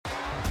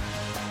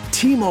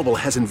T-Mobile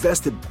has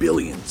invested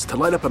billions to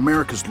light up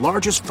America's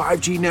largest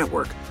 5G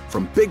network,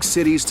 from big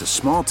cities to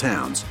small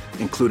towns,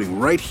 including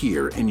right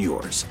here in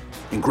yours.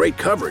 And great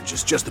coverage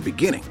is just the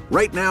beginning.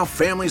 Right now,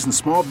 families and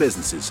small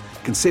businesses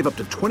can save up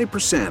to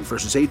 20%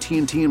 versus AT&T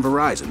and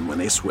Verizon when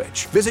they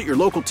switch. Visit your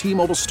local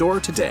T-Mobile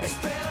store today.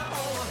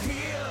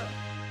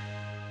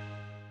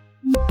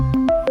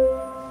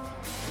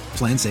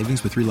 Plan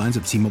savings with 3 lines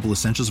of T-Mobile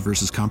Essentials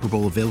versus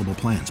comparable available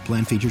plans.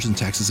 Plan features and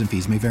taxes and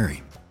fees may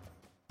vary.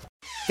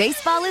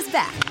 Baseball is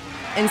back,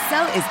 and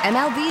so is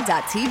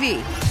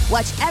MLB.tv.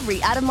 Watch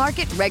every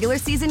out-of-market regular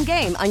season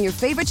game on your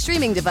favorite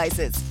streaming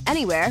devices,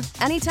 anywhere,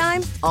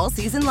 anytime, all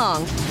season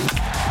long.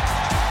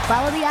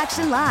 Follow the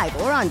action live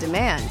or on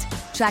demand.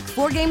 Track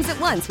 4 games at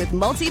once with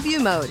multi-view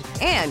mode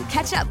and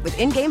catch up with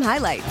in-game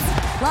highlights.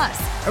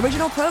 Plus,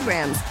 original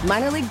programs,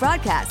 minor league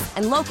broadcasts,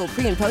 and local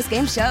pre- and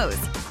post-game shows.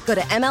 Go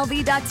to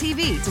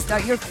MLB.tv to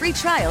start your free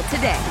trial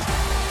today.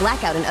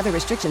 Blackout and other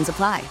restrictions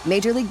apply.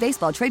 Major League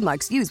Baseball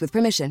trademarks used with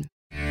permission.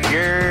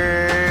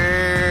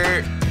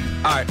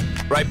 All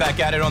right, right back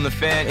at it on the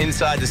Fan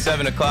inside the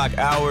 7 o'clock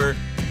hour,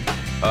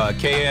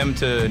 KM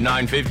to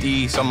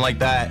 950, something like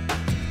that.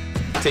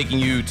 Taking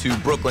you to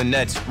Brooklyn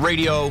Nets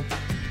radio.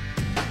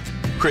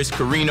 Chris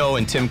Carino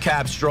and Tim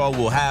Capstraw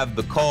will have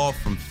the call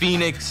from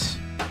Phoenix,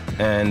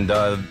 and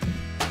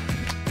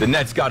the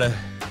Nets got to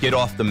get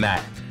off the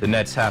mat. The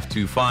Nets have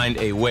to find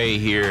a way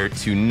here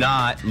to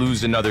not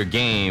lose another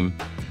game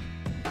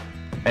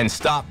and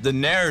stop the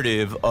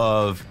narrative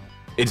of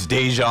it's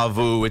deja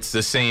vu, it's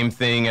the same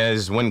thing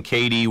as when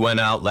KD went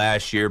out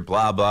last year,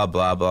 blah, blah,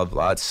 blah, blah,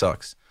 blah. It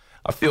sucks.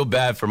 I feel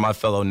bad for my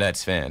fellow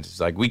Nets fans. It's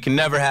like we can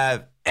never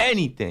have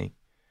anything.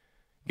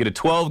 Get a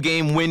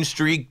 12-game win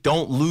streak,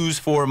 don't lose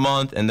for a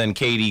month, and then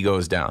KD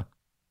goes down.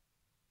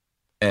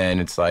 And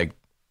it's like,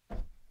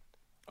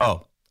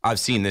 oh, I've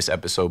seen this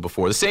episode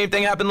before. The same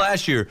thing happened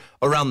last year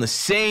around the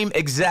same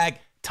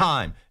exact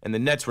time. And the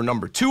Nets were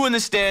number 2 in the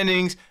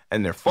standings,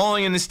 and they're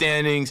falling in the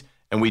standings.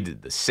 And we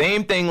did the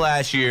same thing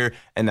last year,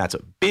 and that's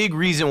a big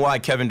reason why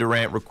Kevin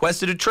Durant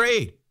requested a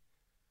trade.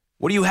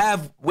 What do you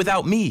have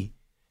without me?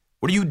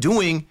 What are you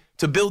doing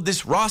to build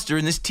this roster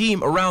and this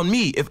team around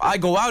me? If I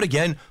go out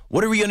again,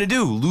 what are we going to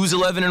do? Lose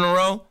 11 in a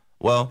row?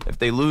 Well, if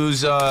they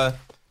lose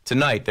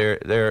tonight,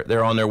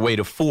 they're on their way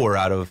to 4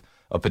 out of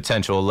a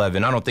potential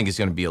 11. I don't think it's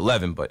going to be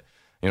 11, but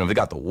you know they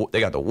got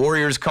the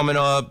Warriors coming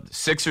up, the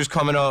Sixers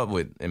coming up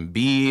with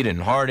Embiid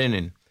and Harden,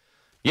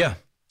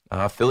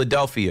 and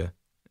Philadelphia.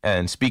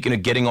 And speaking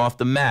of getting off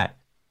the mat,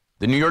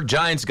 the New York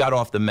Giants got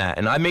off the mat,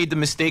 and I made the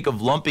mistake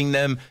of lumping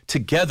them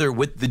together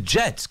with the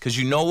Jets because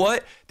you know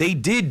what? They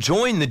did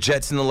join the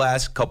Jets in the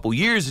last couple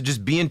years of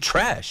just being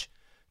trash.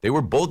 They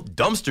were both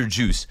dumpster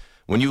juice.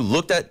 When you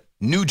looked at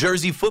New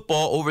Jersey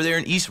football over there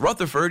in East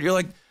Rutherford, you're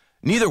like,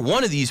 neither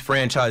one of these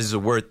franchises are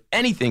worth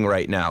anything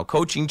right now.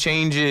 Coaching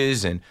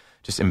changes and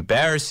just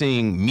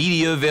embarrassing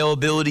media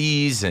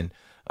availabilities and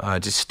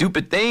just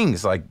stupid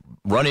things like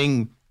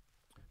running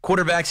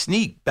quarterback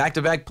sneak,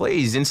 back-to-back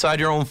plays inside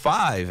your own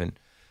 5. And,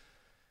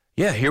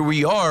 yeah, here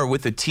we are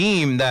with a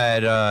team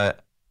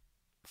that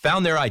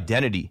found their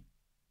identity.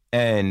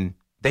 And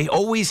they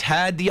always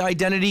had the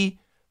identity,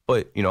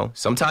 but, you know,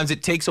 sometimes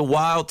it takes a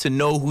while to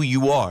know who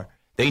you are.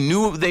 They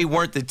knew they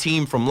weren't the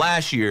team from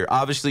last year.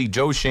 Obviously,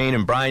 Joe Shane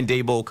and Brian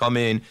Daboll come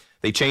in.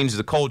 They changed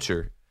the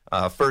culture.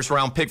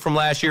 First-round pick from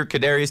last year,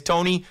 Kadarius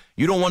Toney.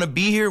 You don't want to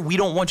be here? We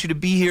don't want you to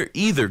be here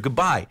either.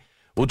 Goodbye.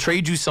 We'll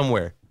trade you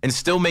somewhere and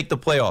still make the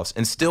playoffs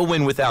and still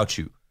win without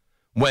you.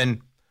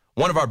 When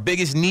one of our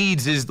biggest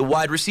needs is the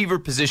wide receiver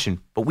position,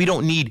 but we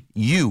don't need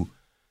you.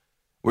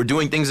 We're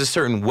doing things a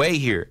certain way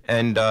here.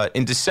 And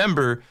in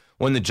December,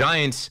 when the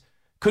Giants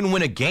couldn't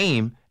win a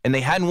game and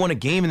they hadn't won a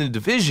game in the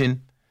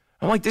division,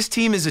 I'm like, this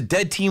team is a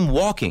dead team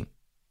walking.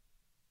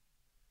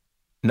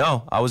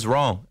 No, I was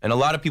wrong. And a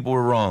lot of people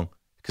were wrong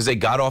because they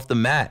got off the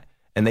mat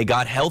and they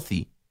got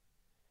healthy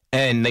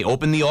and they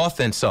opened the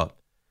offense up.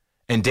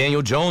 And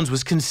Daniel Jones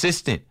was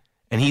consistent.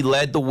 And he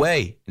led the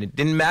way. And it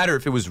didn't matter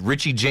if it was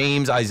Richie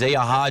James, Isaiah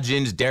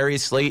Hodgins,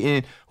 Darius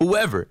Slayton,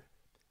 whoever.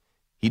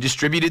 He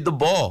distributed the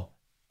ball,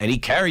 and he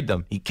carried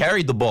them. He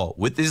carried the ball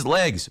with his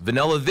legs.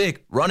 Vanilla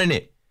Vic running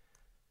it.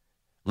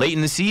 Late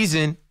in the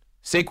season,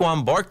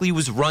 Saquon Barkley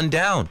was run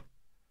down,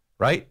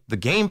 right? The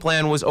game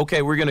plan was,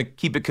 okay, we're going to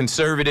keep it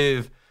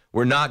conservative.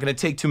 We're not going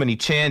to take too many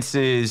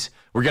chances.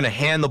 We're going to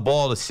hand the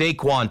ball to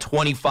Saquon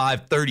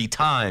 25, 30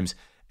 times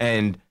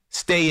and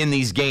stay in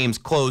these games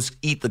close,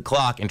 eat the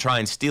clock, and try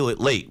and steal it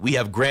late. We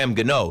have Graham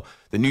Gano,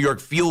 the New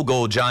York field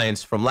goal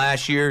giants from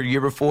last year,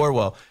 year before.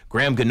 Well,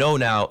 Graham Gano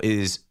now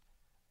is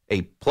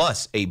a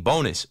plus, a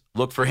bonus.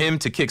 Look for him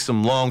to kick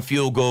some long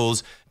field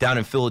goals down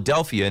in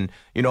Philadelphia. And,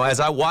 you know, as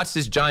I watched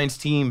this Giants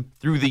team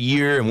through the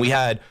year, and we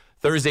had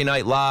Thursday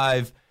Night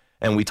Live,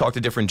 and we talked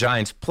to different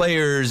Giants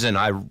players, and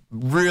I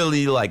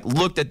really,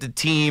 looked at the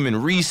team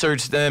and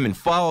researched them and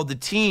followed the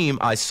team,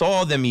 I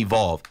saw them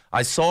evolve.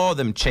 I saw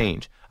them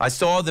change. I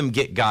saw them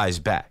get guys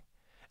back.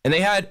 And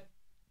they had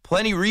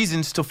plenty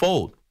reasons to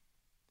fold.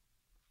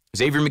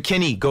 Xavier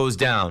McKinney goes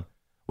down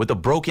with a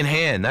broken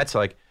hand. That's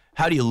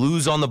How do you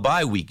lose on the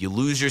bye week? You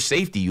lose your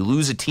safety. You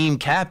lose a team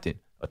captain,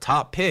 a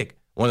top pick,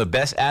 one of the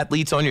best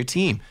athletes on your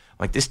team.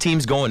 Like, this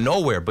team's going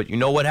nowhere. But you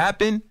know what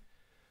happened?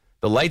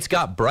 The lights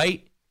got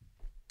bright,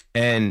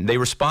 and they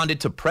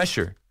responded to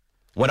pressure.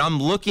 When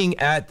I'm looking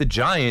at the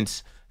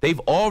Giants, they've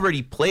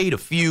already played a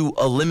few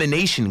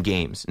elimination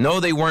games. No,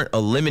 they weren't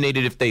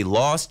eliminated if they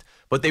lost,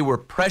 but they were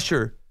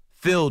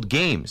pressure-filled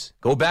games.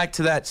 Go back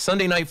to that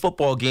Sunday Night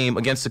Football game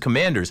against the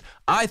Commanders.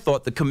 I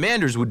thought the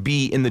Commanders would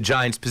be in the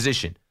Giants'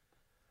 position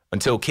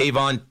until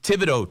Kayvon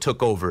Thibodeau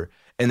took over,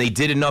 and they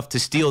did enough to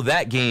steal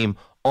that game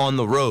on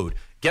the road.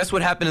 Guess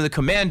what happened to the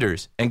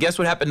Commanders? And guess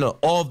what happened to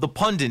all of the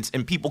pundits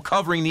and people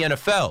covering the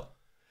NFL?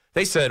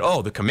 They said,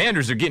 oh, the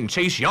Commanders are getting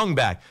Chase Young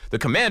back. The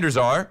Commanders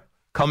are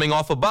coming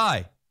off a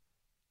bye.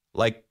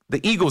 Like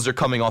the Eagles are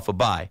coming off a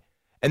bye.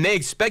 And they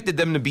expected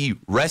them to be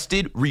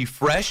rested,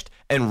 refreshed,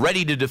 and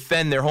ready to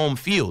defend their home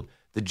field.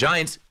 The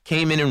Giants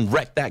came in and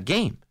wrecked that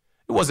game.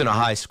 It wasn't a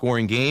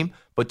high-scoring game,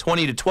 but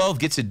 20-12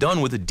 gets it done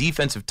with a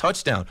defensive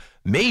touchdown.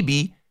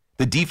 Maybe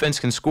the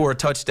defense can score a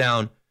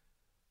touchdown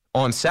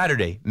on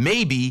Saturday.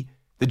 Maybe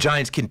the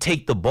Giants can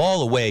take the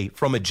ball away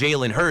from a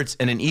Jalen Hurts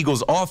and an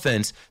Eagles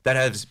offense that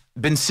has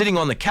been sitting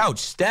on the couch,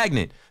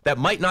 stagnant, that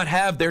might not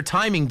have their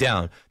timing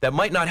down, that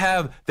might not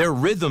have their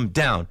rhythm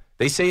down.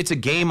 They say it's a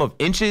game of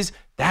inches.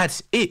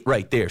 That's it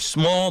right there.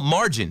 Small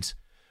margins,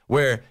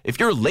 where if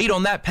you're late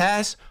on that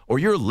pass or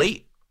you're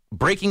late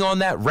breaking on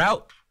that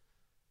route,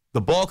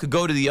 the ball could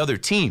go to the other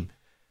team.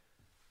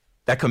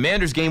 That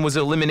Commanders game was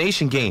an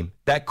elimination game.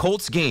 That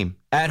Colts game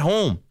at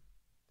home.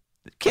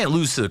 Can't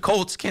lose to the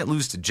Colts. Can't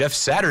lose to Jeff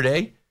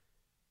Saturday.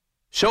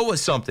 Show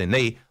us something.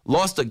 They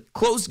lost a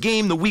close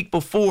game the week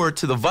before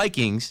to the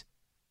Vikings.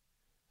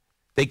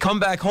 They come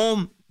back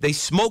home. They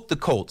smoke the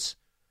Colts.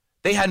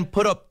 They hadn't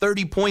put up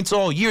 30 points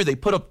all year. They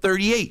put up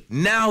 38.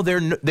 Now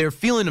they're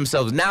feeling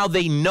themselves. Now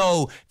they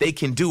know they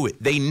can do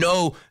it. They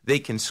know they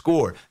can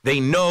score. They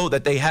know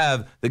that they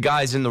have the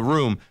guys in the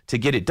room to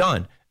get it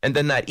done. And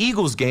then that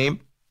Eagles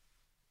game,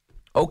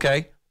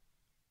 okay,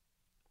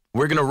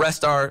 we're going to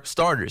rest our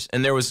starters.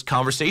 And there was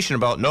conversation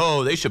about,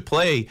 no, they should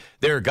play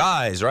their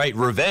guys, right?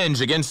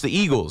 Revenge against the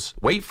Eagles.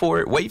 Wait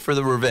for it. Wait for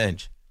the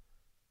revenge.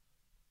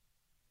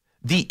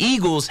 The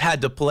Eagles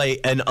had to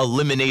play an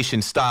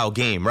elimination-style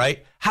game,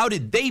 right? How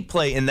did they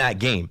play in that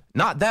game?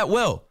 Not that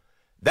well.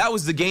 That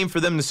was the game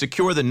for them to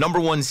secure the number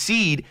 1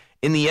 seed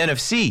in the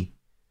NFC.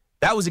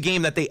 That was a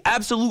game that they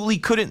absolutely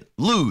couldn't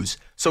lose.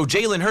 So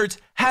Jalen Hurts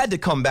had to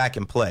come back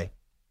and play.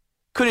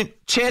 Couldn't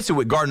chance it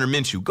with Gardner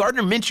Minshew.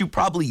 Gardner Minshew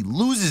probably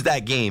loses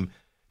that game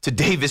to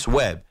Davis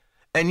Webb.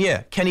 And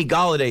yeah, Kenny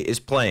Golladay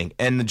is playing,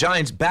 and the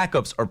Giants'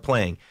 backups are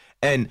playing.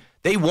 And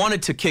they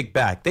wanted to kick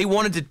back. They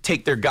wanted to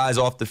take their guys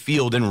off the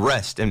field and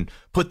rest and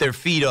put their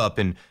feet up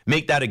and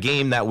make that a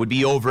game that would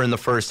be over in the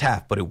first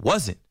half, but it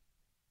wasn't.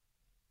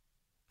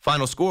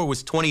 Final score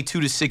was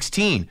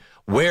 22-16.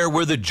 Where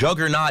were the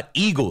juggernaut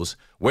Eagles?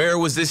 Where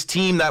was this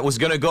team that was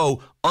going to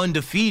go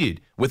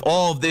undefeated with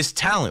all of this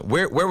talent?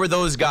 Where were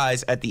those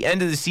guys at the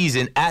end of the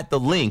season at the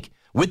link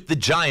with the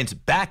Giants'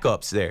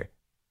 backups there?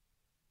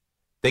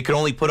 They could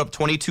only put up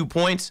 22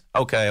 points?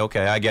 Okay,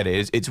 I get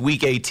it. It's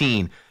week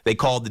 18. They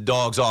called the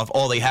dogs off.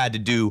 All they had to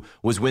do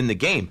was win the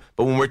game.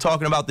 But when we're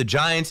talking about the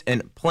Giants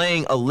and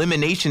playing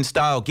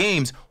elimination-style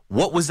games,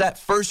 what was that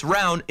first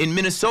round in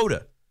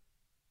Minnesota?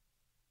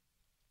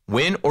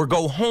 Win or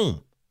go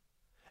home.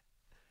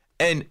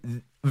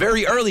 And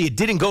very early, it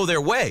didn't go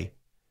their way.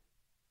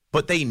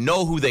 But they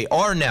know who they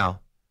are now.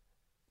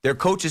 Their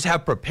coaches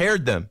have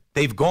prepared them.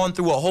 They've gone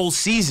through a whole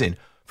season.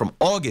 From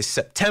August,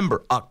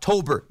 September,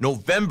 October,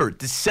 November,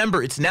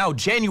 December, it's now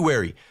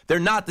January. They're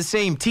not the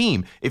same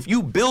team. If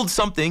you build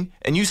something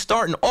and you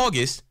start in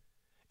August,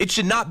 it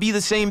should not be the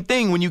same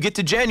thing when you get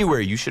to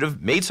January. You should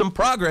have made some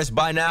progress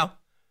by now.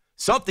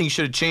 Something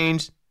should have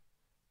changed.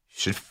 You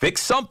should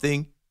fix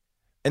something.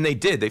 And they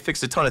did. They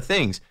fixed a ton of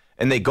things.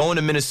 And they go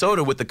into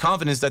Minnesota with the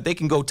confidence that they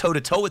can go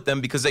toe-to-toe with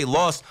them because they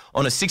lost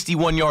on a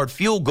 61-yard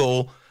field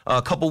goal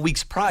a couple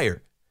weeks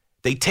prior.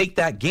 They take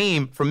that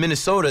game from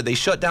Minnesota. They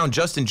shut down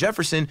Justin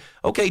Jefferson.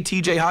 Okay,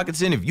 TJ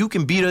Hockenson, if you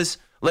can beat us,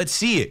 let's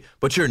see it.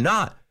 But you're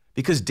not,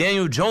 because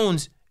Daniel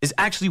Jones is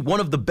actually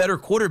one of the better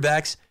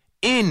quarterbacks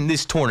in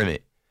this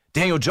tournament.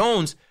 Daniel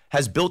Jones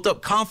has built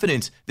up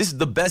confidence. This is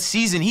the best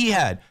season he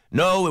had.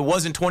 No, it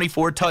wasn't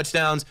 24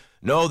 touchdowns.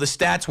 No, the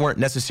stats weren't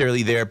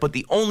necessarily there. But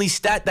the only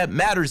stat that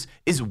matters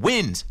is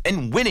wins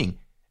and winning.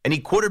 And he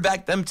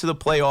quarterbacked them to the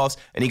playoffs,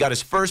 and he got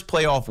his first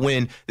playoff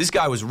win. This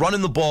guy was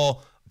running the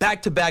ball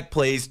back-to-back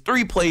plays,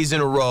 3 plays in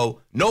a row,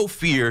 no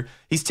fear.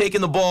 He's taking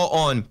the ball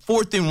on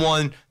 4th and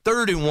 1,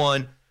 3rd and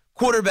 1,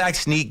 quarterback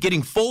sneak,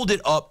 getting folded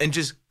up and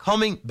just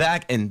coming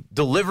back and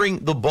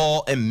delivering the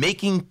ball and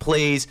making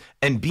plays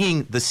and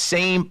being the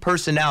same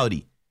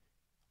personality.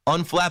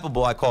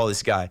 Unflappable, I call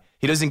this guy.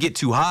 He doesn't get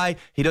too high.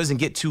 He doesn't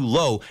get too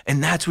low.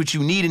 And that's what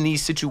you need in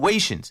these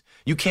situations.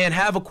 You can't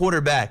have a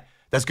quarterback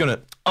that's going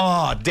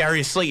to,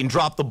 Darius Slayton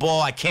dropped the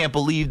ball. I can't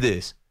believe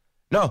this.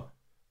 No.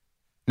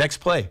 Next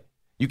play.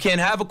 You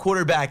can't have a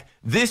quarterback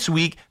this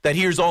week that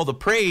hears all the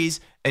praise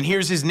and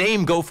hears his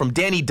name go from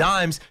Danny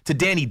Dimes to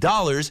Danny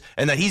Dollars,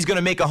 and that he's going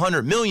to make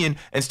 $100 million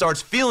and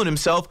starts feeling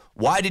himself,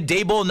 why did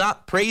Daboll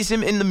not praise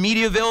him in the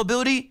media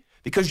availability?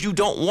 Because you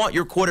don't want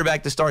your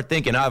quarterback to start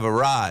thinking, I've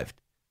arrived.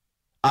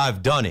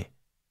 I've done it.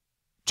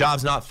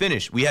 Job's not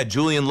finished. We had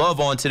Julian Love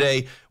on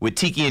today with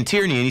Tiki and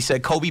Tierney, and he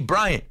said, Kobe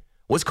Bryant.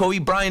 What's Kobe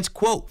Bryant's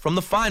quote from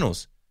the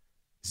finals?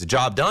 Is the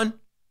job done?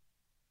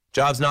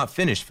 Job's not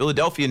finished.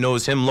 Philadelphia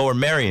knows him, Lower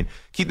Marion.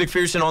 Keith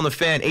McPherson on the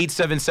Fan,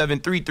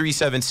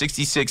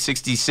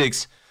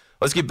 877-337-6666.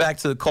 Let's get back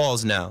to the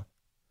calls now.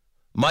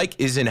 Mike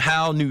is in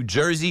Howell, New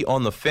Jersey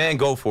on the Fan.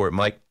 Go for it,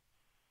 Mike.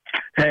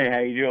 Hey, how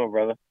you doing,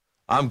 brother?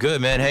 I'm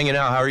good, man. Hanging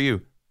out. How are you?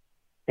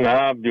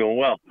 I'm doing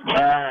well.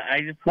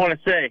 I just want to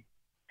say,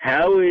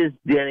 how is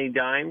Danny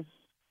Dimes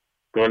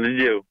going to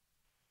do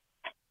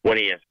when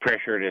he has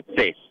pressure in his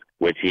face,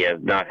 which he has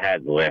not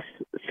had the last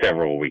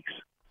several weeks?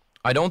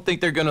 I don't think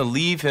they're going to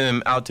leave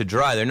him out to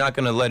dry. They're not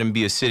going to let him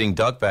be a sitting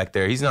duck back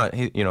there. He's not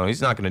going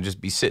to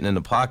just be sitting in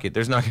the pocket.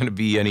 There's not going to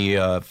be any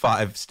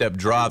 5-step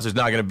drops. There's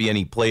not going to be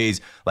any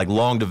plays, like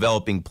long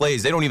developing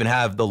plays. They don't even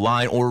have the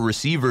line or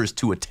receivers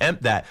to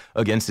attempt that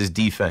against his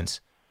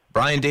defense.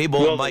 Brian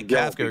Daboll and Mike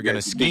Kafka are going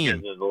to scheme.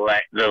 Because of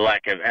the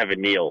lack of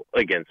Evan Neal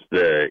against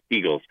the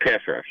Eagles'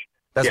 pass rush.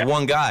 That's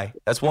one guy.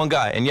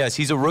 And yes,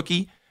 he's a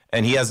rookie,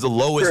 and he has the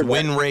lowest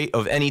win rate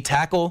of any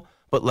tackle.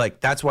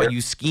 But, that's why you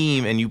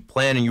scheme and you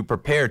plan and you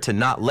prepare to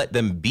not let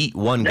them beat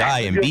one guy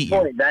and beat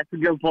you. That's a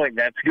good point.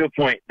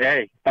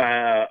 Hey,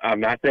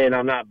 I'm not saying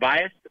I'm not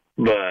biased,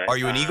 but... Are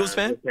you an Eagles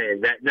fan?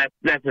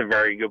 That's a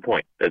very good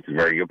point.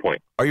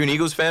 Are you an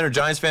Eagles fan or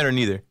Giants fan or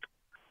neither?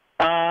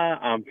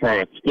 I'm from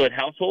a split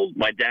household.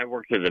 My dad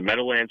works at the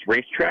Meadowlands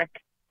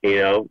racetrack.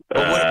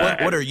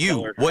 What are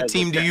you? What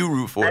team do you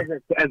root for?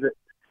 As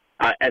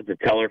a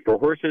teller for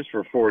horses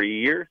for 40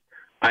 years,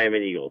 I am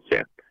an Eagles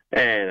fan.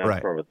 And I'm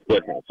from a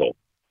split household.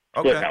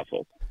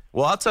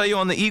 Well, I'll tell you,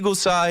 on the Eagles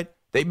side,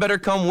 they better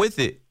come with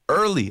it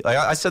early.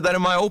 I said that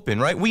in my open,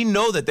 right? We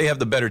know that they have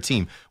the better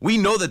team. We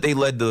know that they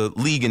led the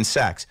league in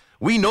sacks.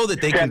 We know that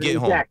they can get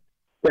home.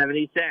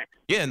 70 sacks.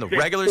 Yeah, in the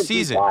regular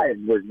season.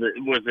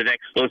 Was the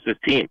next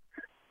closest team.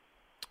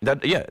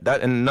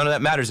 And none of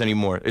that matters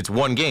anymore. It's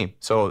one game.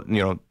 So,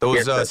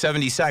 those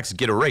 70 sacks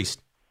get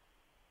erased.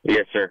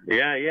 Yes, sir.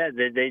 Yeah,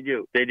 they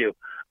do.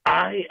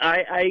 I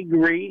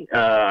agree.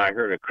 I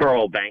heard a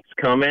Carl Banks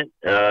comment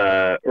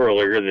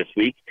earlier this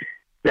week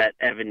that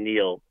Evan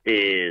Neal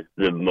is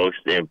the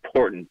most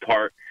important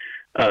part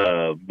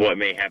of what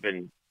may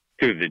happen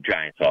to the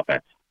Giants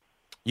offense.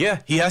 Yeah,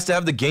 he has to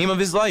have the game of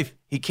his life.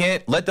 He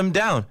can't let them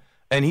down.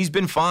 And he's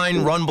been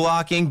fine run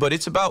blocking, but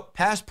it's about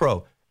pass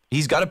pro.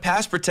 He's got to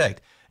pass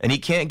protect, and he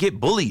can't get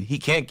bullied. He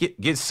can't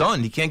get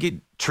sunned. He can't get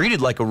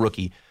treated like a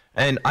rookie.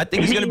 And I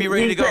think he's going to be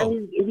ready to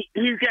go.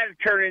 He's got to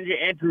turn into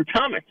Andrew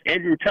Thomas.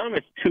 Andrew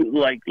Thomas,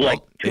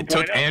 it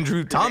took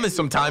Andrew Thomas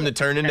some time to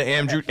turn into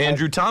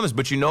Andrew Thomas.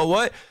 But you know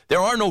what? There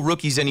are no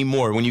rookies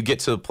anymore when you get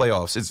to the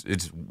playoffs.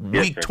 It's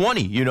week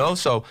 20,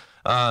 So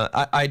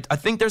I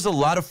think there's a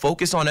lot of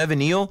focus on Evan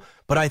Neal,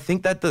 but I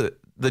think that the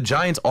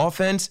Giants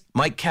offense,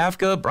 Mike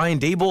Kafka, Brian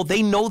Daboll,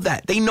 they know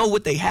that. They know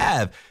what they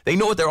have. They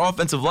know what their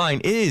offensive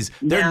line is.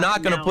 They're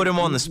not going to put him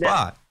on the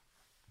spot.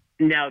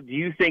 Now, do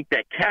you think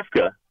that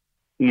Kafka,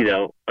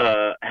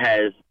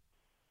 has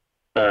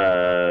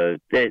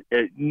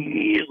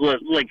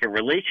like a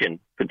relation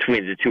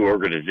between the two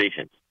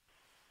organizations?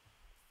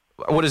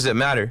 What does it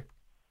matter?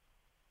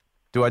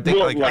 Do I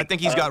think I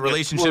think he's got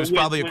relationships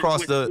probably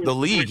across the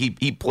league.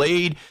 He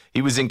played.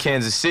 He was in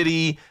Kansas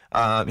City.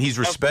 He's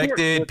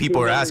respected.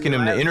 People are asking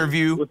him to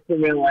interview. With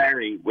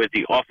familiarity with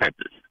the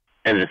offenses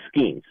and the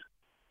schemes.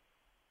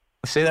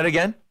 Say that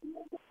again?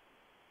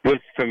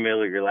 With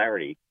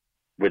familiarity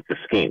with the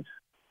schemes.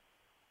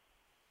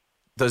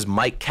 Does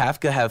Mike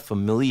Kafka have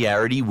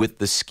familiarity with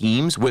the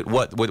schemes, with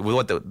what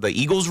the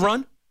Eagles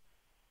run?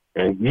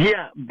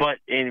 Yeah, but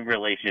in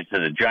relation to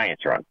the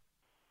Giants run.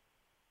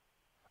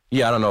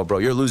 Yeah, I don't know, bro.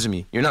 You're losing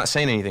me. You're not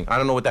saying anything. I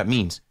don't know what that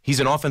means. He's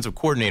an offensive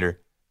coordinator.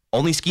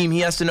 Only scheme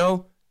he has to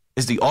know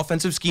is the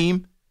offensive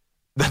scheme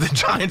that the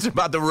Giants are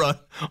about to run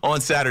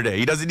on Saturday.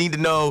 He doesn't need to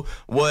know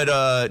what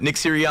Nick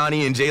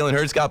Sirianni and Jalen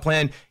Hurts got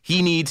planned.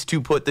 He needs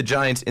to put the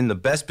Giants in the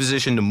best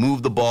position to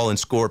move the ball and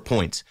score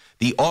points.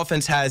 The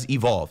offense has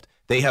evolved.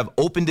 They have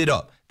opened it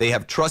up. They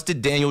have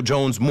trusted Daniel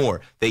Jones more.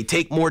 They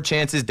take more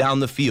chances down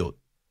the field.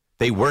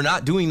 They were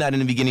not doing that in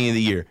the beginning of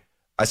the year.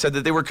 I said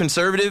that they were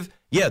conservative.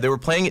 Yeah, they were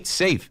playing it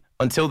safe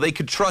until they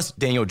could trust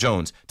Daniel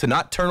Jones to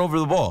not turn over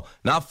the ball,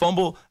 not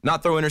fumble,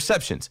 not throw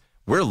interceptions.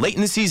 We're late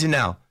in the season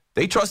now.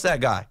 They trust that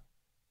guy.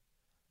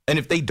 And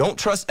if they don't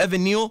trust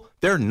Evan Neal,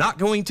 they're not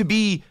going to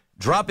be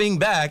dropping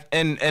back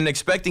and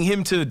expecting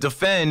him to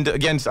defend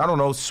against, I don't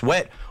know,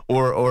 Sweat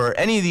or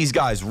any of these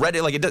guys.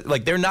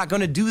 They're not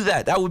going to do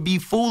that. That would be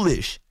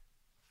foolish.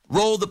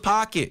 Roll the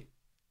pocket.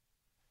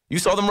 You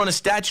saw them run a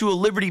Statue of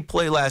Liberty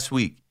play last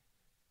week.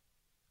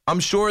 I'm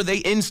sure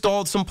they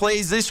installed some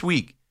plays this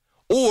week.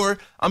 Or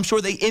I'm sure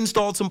they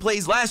installed some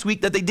plays last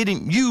week that they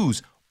didn't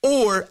use.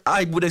 Or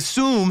I would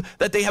assume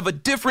that they have a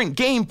different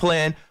game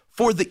plan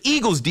for the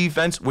Eagles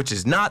defense, which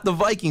is not the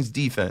Vikings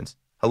defense.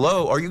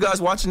 Hello, are you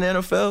guys watching the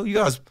NFL? You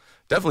guys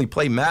definitely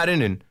play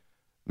Madden and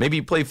maybe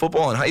you play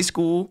football in high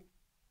school,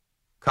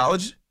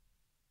 college.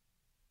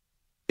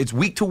 It's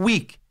week to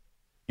week.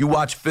 You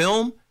watch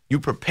film, you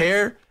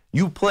prepare,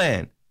 you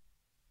plan.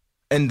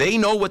 And they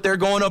know what they're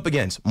going up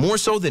against, more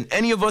so than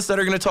any of us that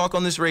are going to talk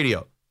on this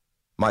radio.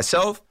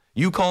 Myself,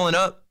 you calling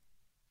up,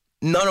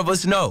 none of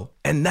us know.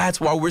 And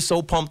that's why we're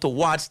so pumped to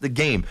watch the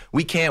game.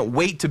 We can't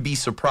wait to be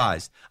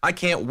surprised. I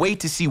can't wait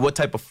to see what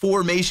type of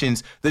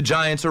formations the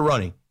Giants are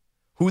running,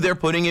 who they're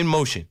putting in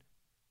motion.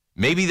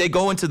 Maybe they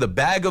go into the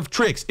bag of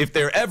tricks. If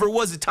there ever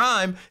was a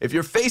time, if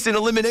you're facing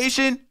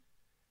elimination,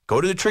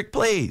 go to the trick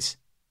plays.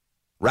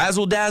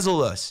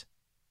 Razzle-dazzle us.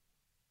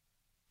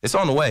 It's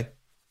on the way.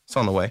 It's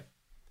on the way.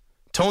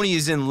 Tony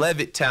is in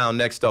Levittown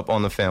next up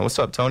on the Fan. What's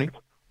up, Tony?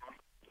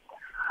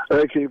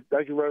 Hey, Keith.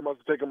 Thank you very much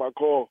for taking my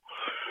call.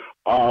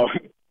 Can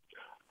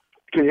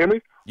you hear me?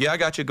 Yeah, I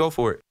got you. Go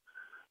for it.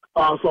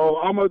 So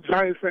I'm a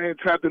Giants fan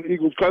trapped in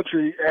Eagles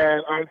country,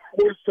 and I'm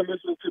forced to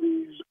listen to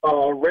these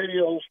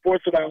radio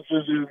sports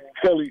announcers in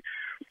Philly.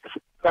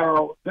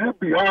 Now, they're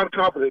beyond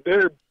confident.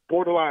 They're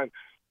borderline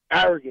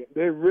arrogant.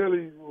 They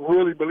really,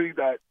 really believe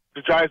that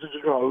the Giants are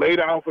just going to lay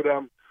down for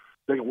them.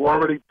 They were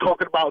already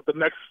talking about the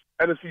next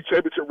NFC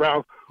Championship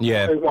round.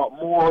 Yeah. They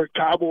want more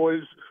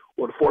Cowboys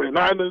or the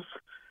 49ers.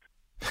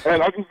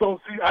 And I just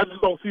don't see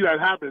that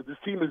happening. This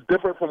team is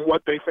different from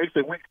what they faced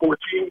in Week 14.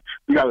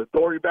 We got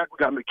Adoree back. We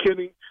got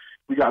McKinney.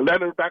 We got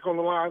Leonard back on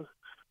the line.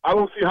 I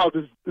don't see how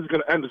this is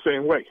going to end the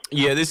same way.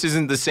 Yeah, this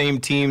isn't the same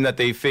team that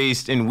they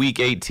faced in Week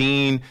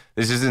 18.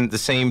 This isn't the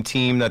same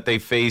team that they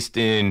faced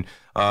in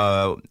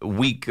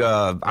week,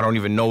 I don't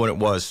even know when it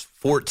was,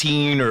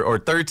 14 or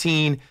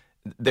 13.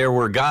 There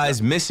were guys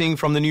missing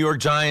from the New York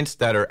Giants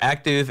that are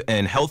active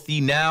and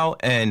healthy now,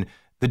 and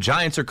the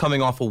Giants are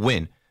coming off a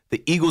win.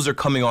 The Eagles are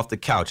coming off the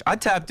couch. I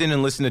tapped in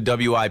and listened to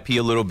WIP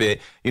a little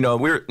bit.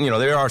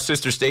 They're our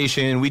sister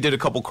station. We did a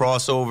couple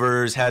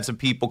crossovers, had some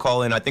people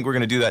call in. I think we're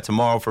going to do that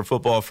tomorrow for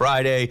Football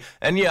Friday.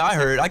 And yeah, I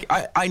heard.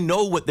 I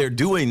know what they're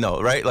doing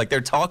though, right? Like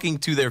they're talking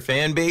to their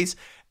fan base,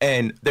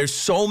 and there's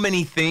so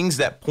many things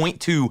that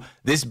point to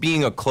this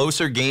being a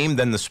closer game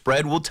than the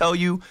spread will tell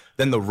you,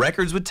 than the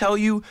records would tell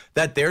you,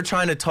 that they're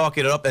trying to talk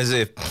it up as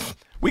if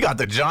we got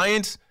the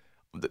Giants.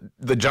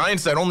 The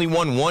Giants that only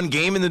won one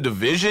game in the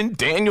division,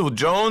 Daniel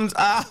Jones,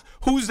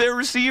 who's their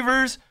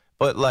receivers?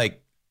 But,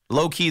 like,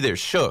 low-key, they're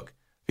shook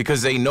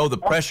because they know the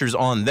pressure's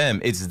on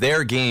them. It's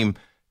their game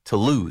to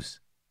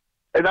lose.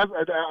 And I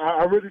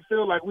really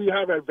feel like we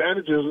have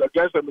advantages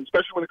against them,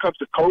 especially when it comes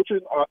to coaching.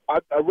 I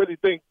really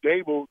think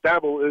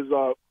Dabo is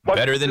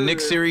better than Nick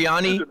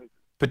Sirianni?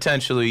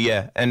 Potentially,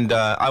 yeah. And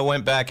I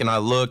went back and I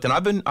looked, and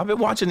I've been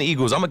watching the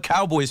Eagles. I'm a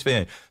Cowboys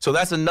fan, so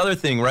that's another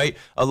thing, right?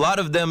 A lot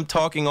of them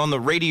talking on the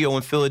radio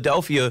in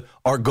Philadelphia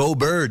are Go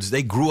Birds.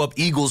 They grew up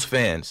Eagles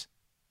fans.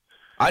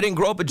 I didn't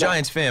grow up a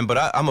Giants fan, but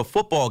I'm a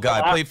football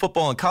guy. I played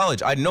football in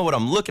college. I know what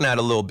I'm looking at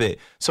a little bit.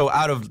 So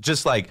out of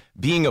just like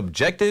being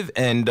objective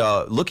and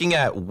looking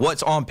at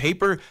what's on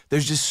paper,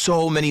 there's just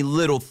so many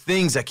little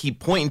things that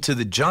keep pointing to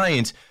the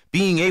Giants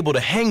being able to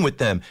hang with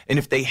them. And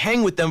if they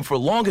hang with them for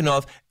long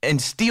enough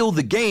and steal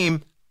the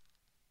game,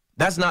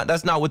 that's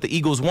not what the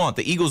Eagles want.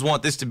 The Eagles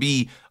want this to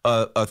be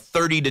a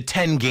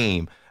 30-10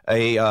 game,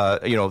 a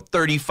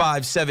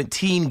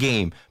 35-17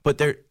 game. But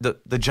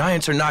the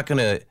Giants are not going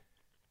to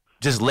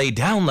just lay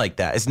down like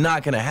that. It's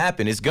not going to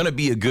happen. It's going to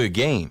be a good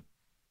game.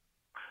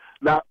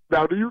 Now,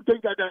 do you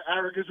think that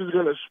arrogance is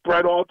going to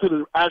spread on to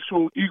the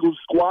actual Eagles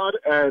squad,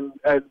 and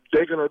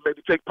they're going to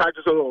maybe take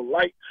practice a little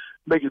light?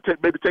 Maybe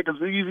take us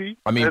easy.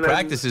 I mean,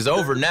 practice is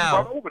over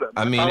now.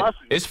 I mean,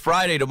 it's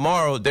Friday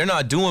tomorrow. They're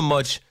not doing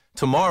much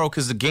tomorrow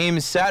because the game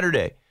is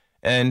Saturday.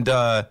 And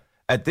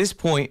at this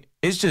point,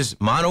 it's just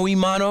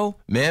mano-y-mano,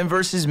 man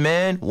versus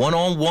man,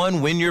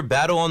 one-on-one, win your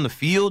battle on the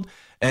field.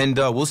 And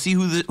we'll see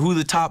who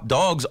the top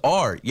dogs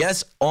are.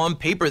 Yes, on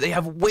paper, they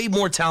have way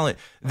more talent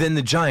than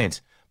the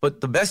Giants.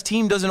 But the best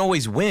team doesn't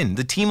always win.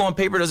 The team on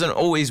paper doesn't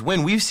always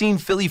win. We've seen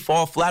Philly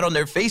fall flat on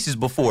their faces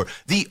before.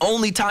 The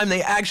only time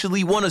they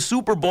actually won a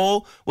Super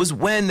Bowl was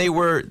when they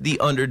were the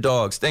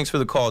underdogs. Thanks for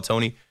the call,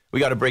 Tony. We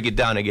got to break it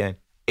down again.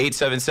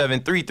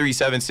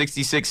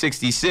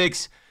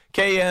 877-337-6666.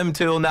 KM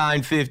till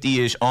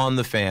 9:50-ish on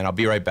the Fan. I'll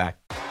be right back.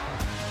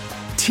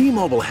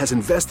 T-Mobile has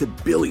invested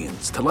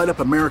billions to light up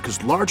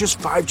America's largest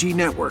 5G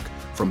network,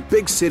 from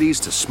big cities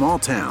to small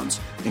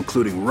towns,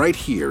 including right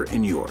here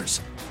in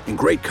yours. And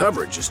great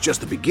coverage is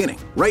just the beginning.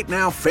 Right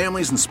now,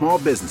 families and small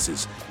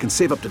businesses can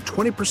save up to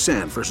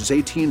 20% versus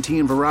AT&T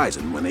and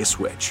Verizon when they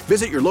switch.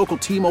 Visit your local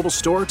T-Mobile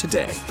store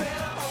today.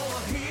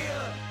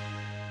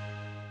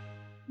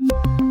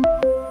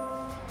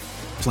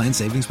 Plan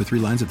savings with 3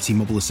 lines of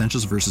T-Mobile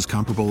Essentials versus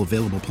comparable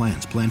available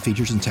plans. Plan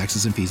features and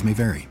taxes and fees may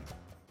vary.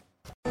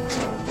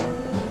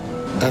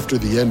 After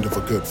the end of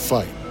a good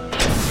fight,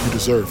 you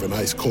deserve an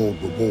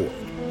ice-cold reward.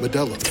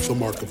 Modelo is the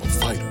mark of a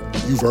fighter.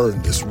 You've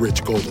earned this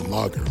rich golden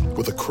lager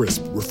with a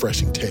crisp,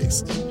 refreshing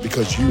taste.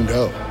 Because you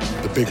know,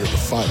 the bigger the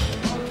fight,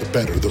 the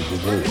better the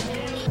reward.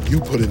 You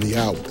put in the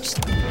hours,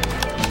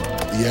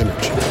 the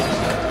energy,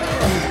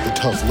 the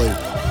tough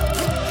labor.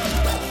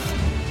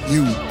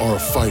 You are a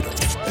fighter,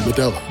 and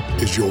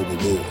Modelo is your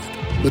reward.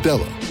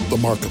 Modelo, the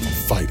mark of a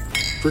fighter.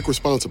 Drink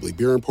responsibly.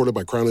 Beer imported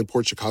by Crown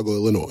Imports, Chicago,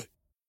 Illinois.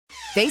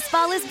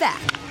 Baseball is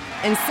back,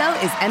 and so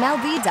is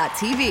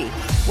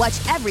MLB.tv.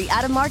 Watch every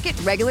out-of-market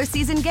regular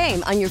season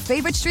game on your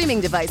favorite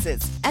streaming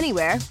devices,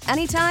 anywhere,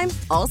 anytime,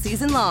 all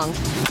season long.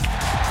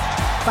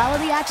 Follow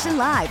the action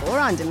live or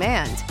on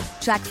demand.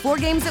 Track 4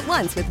 games at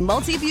once with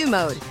multi-view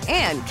mode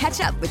and catch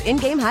up with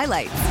in-game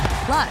highlights.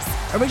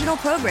 Plus, original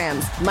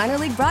programs, minor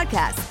league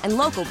broadcasts, and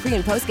local pre-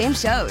 and post-game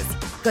shows.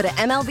 Go to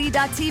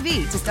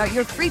MLB.tv to start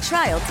your free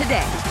trial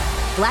today.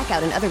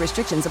 Blackout and other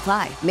restrictions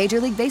apply. Major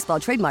League Baseball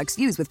trademarks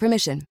used with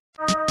permission.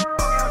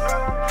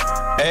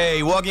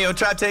 Hey, walk in your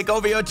trap, take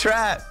over your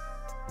trap.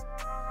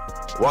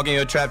 Walk in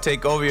your trap,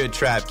 take over your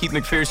trap. Keith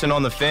McPherson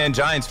on the Fan.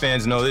 Giants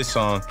fans know this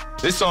song.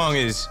 This song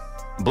is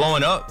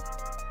blowing up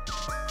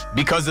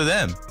because of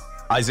them.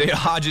 Isaiah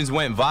Hodgins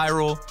went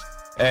viral,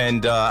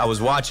 and I was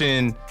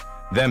watching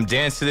them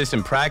dance to this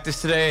in practice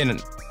today,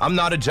 and I'm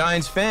not a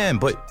Giants fan,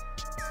 but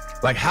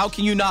like, how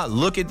can you not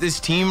look at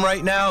this team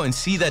right now and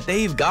see that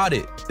they've got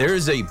it? There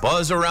is a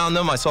buzz around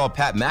them. I saw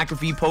Pat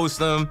McAfee post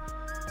them.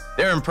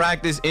 They're in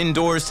practice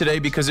indoors today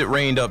because it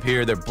rained up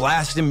here. They're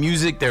blasting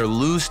music. They're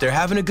loose. They're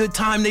having a good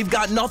time. They've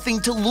got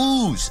nothing to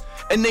lose.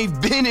 And they've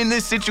been in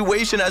this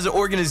situation as an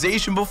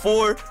organization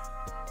before.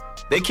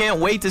 They can't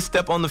wait to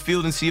step on the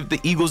field and see if the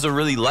Eagles are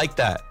really like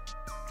that.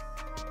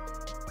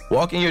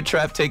 Walk in your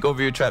trap, take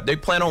over your trap. They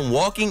plan on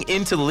walking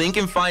into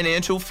Lincoln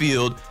Financial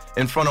Field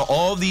in front of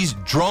all these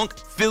drunk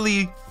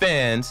Philly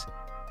fans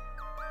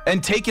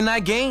and taking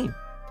that game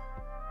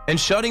and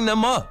shutting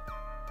them up.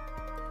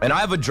 And I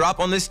have a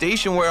drop on this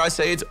station where I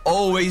say it's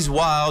always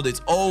wild,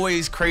 it's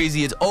always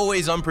crazy, it's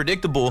always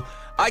unpredictable.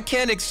 I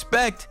can't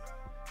expect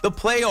the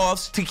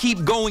playoffs to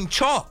keep going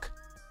chalk.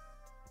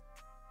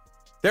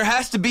 There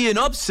has to be an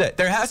upset.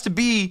 There has to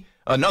be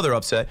another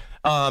upset.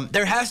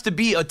 There has to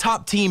be a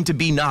top team to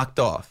be knocked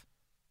off.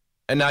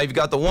 And now you've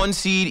got the 1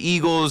 seed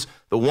Eagles,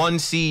 the 1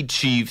 seed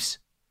Chiefs.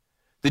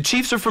 The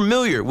Chiefs are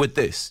familiar with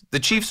this. The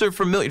Chiefs are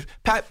familiar.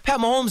 Pat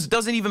Mahomes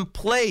doesn't even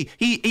play.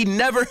 He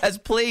never has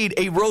played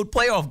a road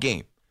playoff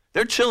game.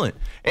 They're chilling.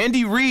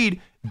 Andy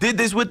Reid did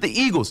this with the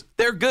Eagles.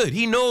 They're good.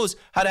 He knows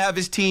how to have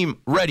his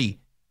team ready.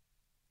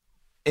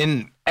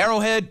 In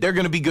Arrowhead, they're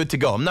going to be good to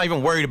go. I'm not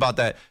even worried about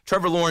that.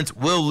 Trevor Lawrence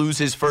will lose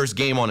his first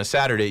game on a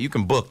Saturday. You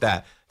can book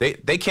that.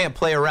 They can't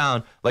play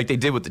around like they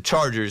did with the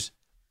Chargers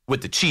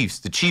with the Chiefs.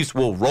 The Chiefs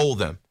will roll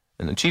them.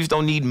 And the Chiefs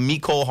don't need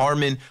Mecole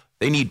Hardman.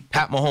 They need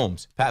Pat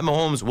Mahomes. Pat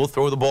Mahomes will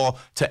throw the ball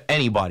to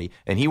anybody.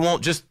 And he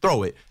won't just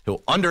throw it.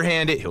 He'll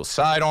underhand it. He'll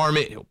sidearm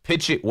it. He'll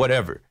pitch it,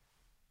 whatever.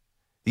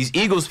 These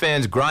Eagles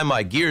fans grind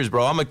my gears,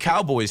 bro. I'm a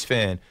Cowboys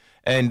fan.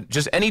 And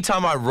just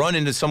anytime I run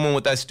into someone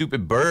with that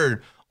stupid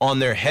bird on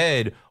their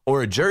head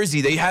or a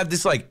jersey, they have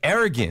this like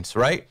arrogance,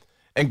 right?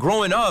 And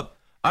growing up,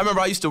 I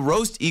remember I used to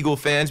roast Eagle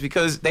fans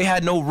because they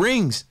had no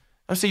rings.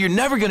 I said, you're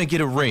never going to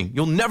get a ring.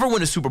 You'll never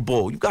win a Super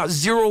Bowl. You've got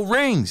 0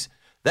 rings.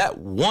 That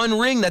one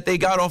ring that they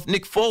got off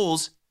Nick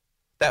Foles,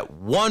 that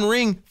one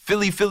ring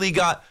Philly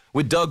got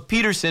with Doug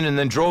Peterson and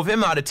then drove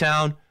him out of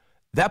town,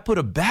 that put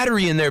a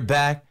battery in their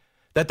back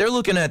that they're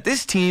looking at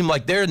this team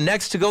like they're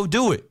next to go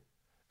do it.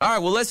 All right,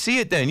 well, let's see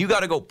it then. You got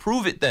to go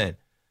prove it then.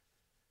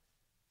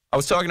 I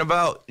was talking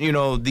about,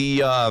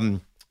 the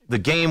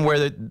game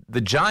where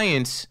the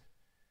Giants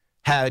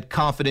had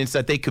confidence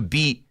that they could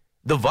beat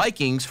the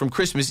Vikings from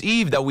Christmas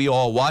Eve that we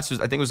all watched. I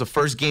think it was the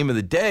first game of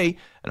the day.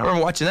 And I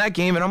remember watching that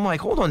game, and I'm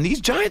like, hold on,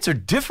 these Giants are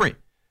different.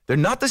 They're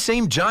not the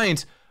same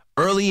Giants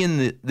early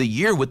in the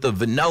year with the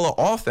vanilla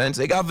offense.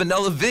 They got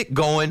Vanilla Vic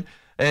going,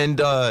 and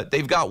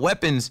they've got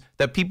weapons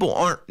that people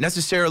aren't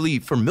necessarily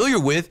familiar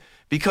with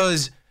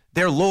because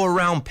they're lower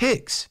round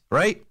picks,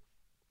 right?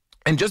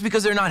 And just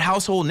because they're not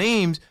household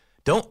names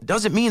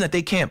doesn't mean that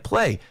they can't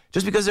play.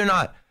 Just because they're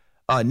not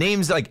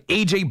names like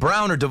A.J.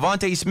 Brown or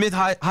Devontae Smith,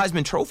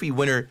 Heisman Trophy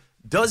winner,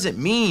 doesn't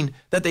mean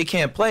that they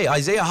can't play.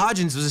 Isaiah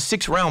Hodgins was a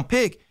 6th-round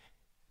pick.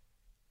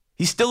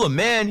 He's still a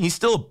man. He's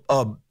still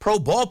a pro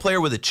ball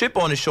player with a chip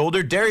on his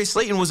shoulder. Darius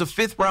Slayton was a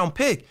 5th-round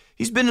pick.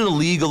 He's been in the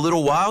league a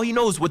little while. He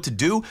knows what to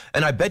do,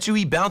 and I bet you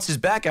he bounces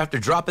back after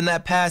dropping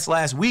that pass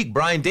last week.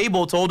 Brian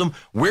Daboll told him,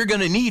 we're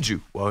going to need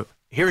you. Well,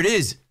 here it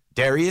is,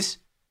 Darius.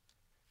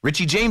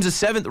 Richie James, a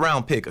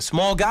 7th-round pick, a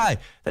small guy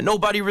that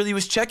nobody really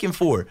was checking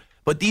for.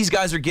 But these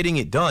guys are getting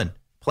it done,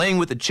 playing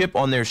with a chip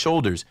on their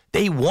shoulders.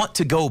 They want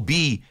to go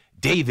be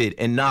David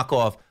and knock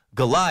off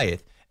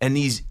Goliath. And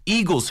these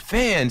Eagles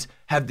fans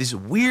have this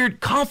weird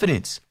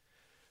confidence.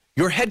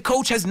 Your head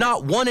coach has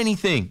not won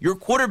anything. Your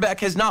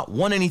quarterback has not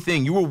won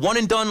anything. You were 1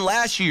 and done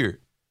last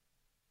year.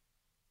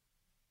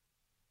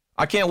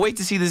 I can't wait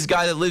to see this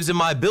guy that lives in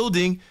my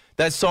building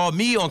that saw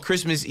me on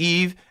Christmas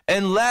Eve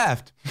and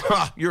laughed.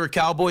 You're a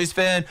Cowboys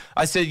fan?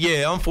 I said,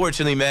 yeah,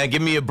 unfortunately, man,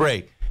 give me a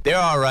break. They're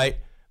all right,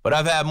 but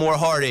I've had more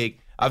heartache.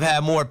 I've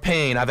had more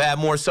pain. I've had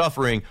more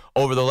suffering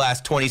over the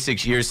last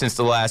 26 years since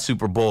the last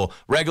Super Bowl.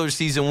 Regular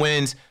season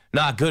wins,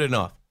 not good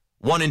enough.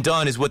 1 and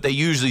done is what they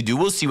usually do.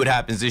 We'll see what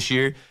happens this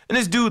year. And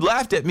this dude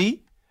laughed at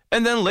me.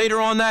 And then later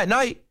on that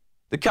night,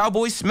 the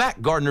Cowboys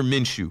smacked Gardner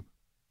Minshew.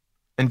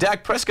 And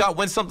Dak Prescott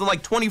went something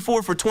like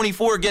 24 for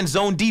 24 against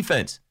zone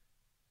defense.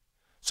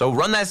 So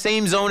run that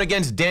same zone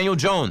against Daniel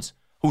Jones,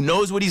 who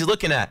knows what he's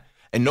looking at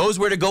and knows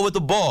where to go with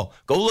the ball.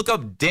 Go look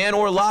up Dan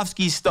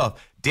Orlovsky's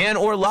stuff. Dan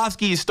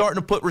Orlovsky is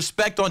starting to put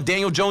respect on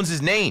Daniel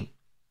Jones' name.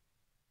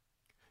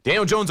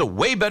 Daniel Jones a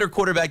way better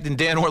quarterback than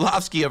Dan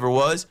Orlovsky ever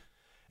was,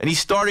 and he's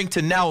starting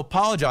to now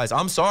apologize.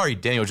 I'm sorry,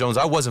 Daniel Jones,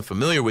 I wasn't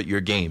familiar with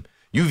your game.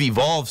 You've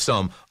evolved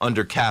some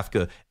under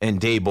Kafka and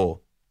Daboll.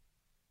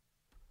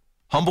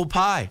 Humble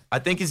pie, I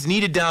think it's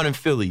needed down in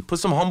Philly. Put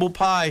some humble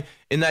pie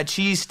in that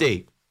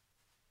cheesesteak.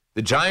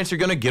 The Giants are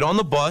going to get on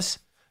the bus.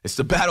 It's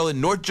the battle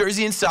in North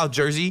Jersey and South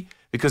Jersey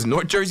because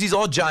North Jersey's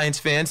all Giants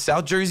fans.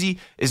 South Jersey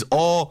is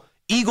all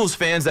Eagles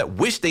fans that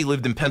wish they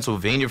lived in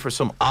Pennsylvania for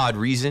some odd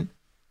reason.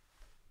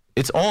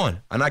 It's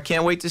on, and I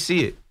can't wait to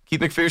see it. Keith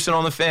McPherson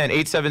on the Fan,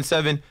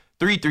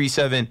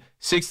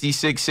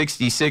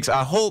 877-337-6666.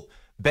 I hope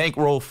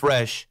Bankroll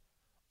Fresh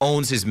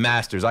owns his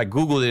masters. I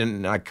Googled it,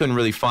 and I couldn't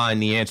really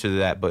find the answer to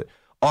that, but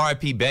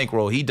R.I.P.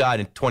 Bankroll, he died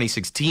in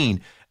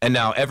 2016, and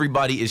now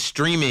everybody is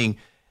streaming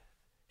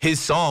his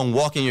song,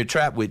 Walk in Your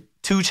Trap, with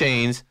 2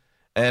 Chainz,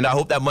 and I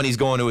hope that money's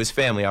going to his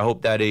family. I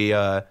hope that he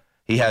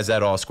has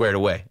that all squared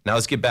away. Now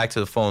let's get back to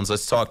the phones.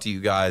 Let's talk to you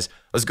guys.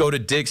 Let's go to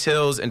Dix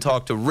Hills and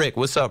talk to Rick.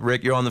 What's up,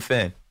 Rick? You're on the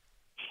Fan.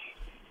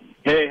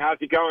 Hey, how's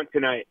it going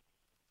tonight?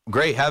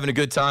 Great, having a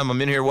good time. I'm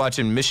in here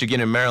watching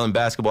Michigan and Maryland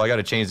basketball. I got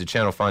to change the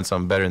channel, find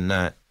something better than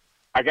that.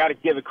 I got to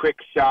give a quick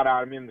shout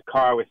out. I'm in the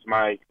car with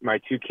my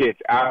 2 kids,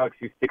 Alex,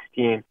 who's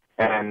 16,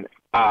 and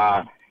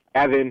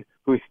Evan,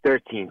 who's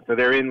 13. So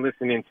they're in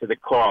listening to the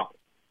call.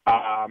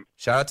 Shout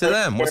out to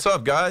them. What's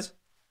up, guys?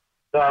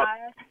 So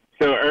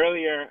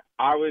earlier,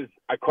 I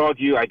called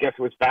you, I guess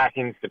it was back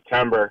in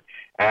September,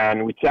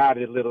 and we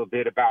chatted a little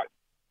bit about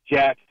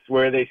Jets,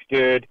 where they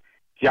stood,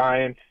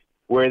 Giants,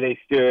 where they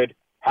stood,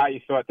 how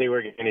you thought they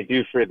were going to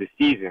do for the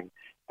season.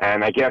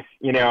 And I guess,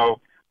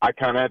 I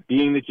kind of,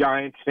 being the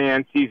Giants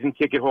fan, season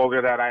ticket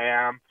holder that I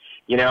am,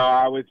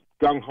 I was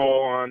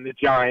gung-ho on the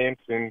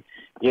Giants, and,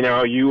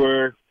 you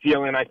were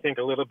feeling, I think,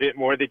 a little bit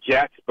more the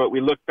Jets, but we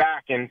look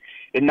back and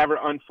it never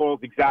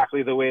unfolds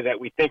exactly the way that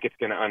we think it's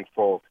going to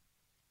unfold.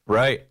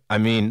 Right. I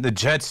mean, the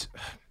Jets,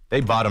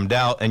 they bottomed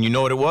out, and you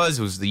know what it was?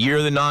 It was the year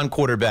of the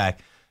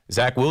non-quarterback.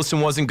 Zach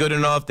Wilson wasn't good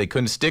enough. They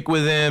couldn't stick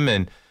with him,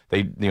 and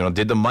they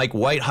did the Mike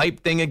White hype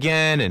thing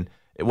again, and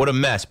what a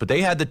mess. But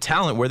they had the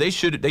talent where they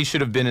should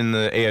have been in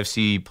the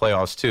AFC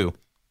playoffs too.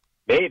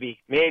 Maybe.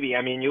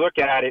 I mean, you look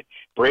at it,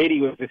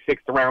 Brady was the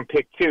 6th-round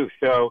pick too.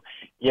 So,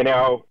 you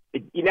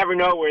never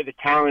know where the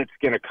talent's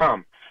going to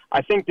come.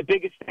 I think the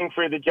biggest thing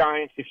for the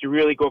Giants, if you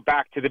really go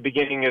back to the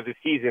beginning of the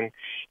season,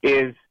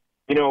 is,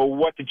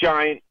 what the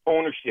Giant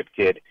ownership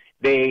did.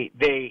 They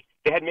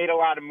had made a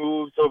lot of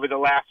moves over the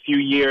last few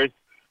years,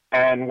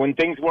 and when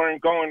things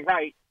weren't going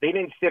right, they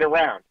didn't sit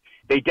around.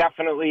 They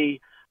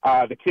definitely,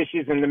 the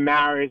Tishes and the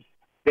Maras,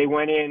 they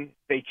went in,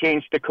 they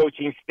changed the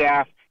coaching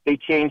staff, they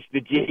changed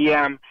the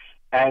GM,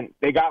 and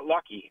they got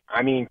lucky.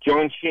 I mean,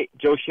 Joe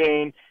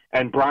Schoen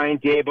and Brian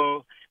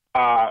Daboll,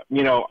 are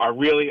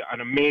really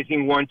an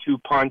amazing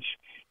 1-2 punch.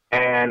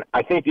 And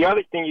I think the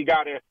other thing you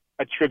got to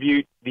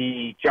attribute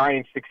the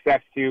Giants'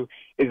 success to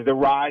is the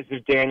rise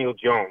of Daniel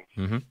Jones.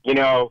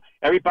 Mm-hmm.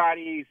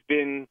 Everybody's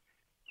been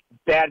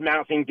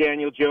bad-mouthing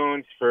Daniel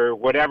Jones for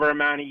whatever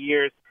amount of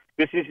years.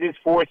 This is his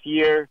 4th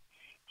year.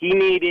 He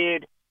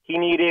needed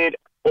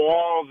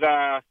all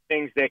the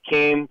things that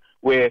came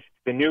with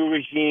the new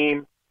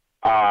regime,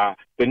 the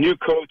new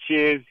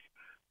coaches,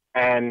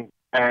 and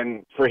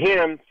for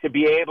him to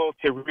be able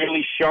to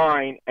really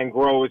shine and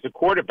grow as a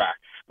quarterback.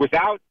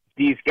 Without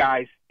these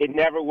guys, it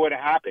never would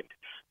have happened.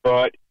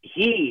 But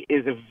he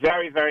is a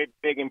very, very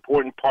big,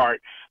 important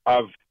part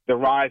of the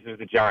rise of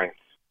the Giants.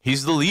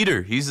 He's the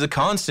leader. He's the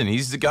constant.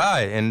 He's the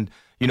guy. And,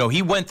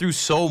 he went through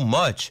so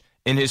much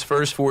in his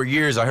first 4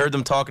 years. I heard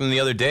them talking the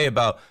other day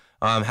about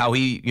how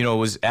he,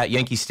 was at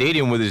Yankee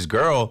Stadium with his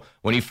girl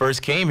when he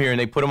first came here, and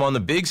they put him on the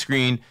big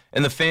screen,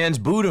 and the fans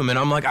booed him. And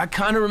I'm like, I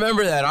kind of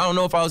remember that. I don't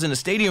know if I was in the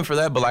stadium for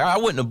that, but, I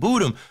wouldn't have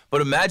booed him. But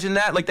imagine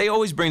that. They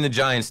always bring the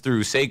Giants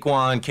through.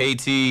 Saquon,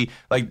 KT,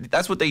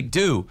 that's what they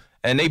do.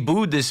 And they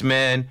booed this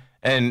man,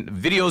 and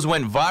videos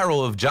went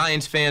viral of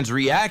Giants fans'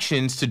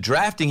 reactions to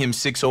drafting him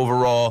 6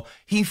 overall.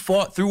 He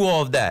fought through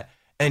all of that,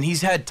 and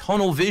he's had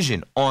tunnel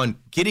vision on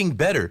getting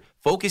better,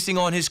 focusing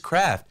on his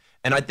craft.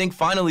 And I think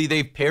finally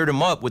they've paired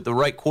him up with the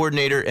right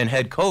coordinator and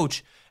head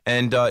coach,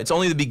 and it's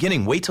only the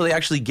beginning. Wait till they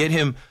actually get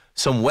him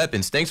some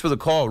weapons. Thanks for the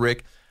call,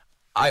 Rick.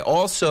 I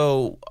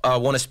also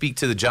want to speak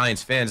to the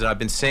Giants fans, and I've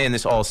been saying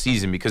this all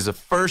season because the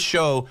first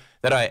show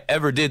that I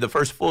ever did, the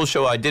first full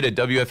show I did at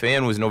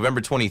WFAN was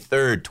November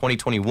 23rd,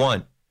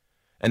 2021.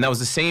 And that was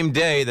the same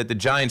day that the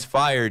Giants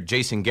fired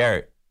Jason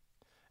Garrett.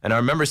 And I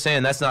remember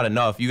saying, that's not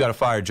enough. You got to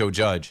fire Joe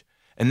Judge.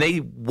 And they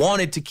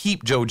wanted to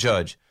keep Joe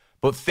Judge.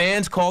 But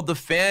fans called the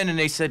Fan and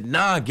they said,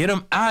 nah, get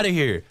him out of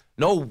here.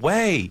 No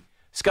way.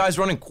 This guy's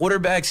running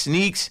quarterback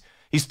sneaks.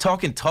 He's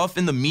talking tough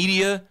in the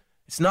media.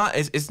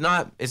 It's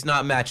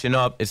not matching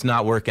up. It's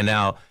not working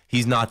out.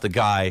 He's not the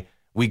guy.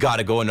 We got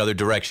to go another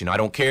direction. I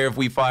don't care if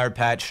we fired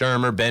Pat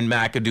Shurmur, Ben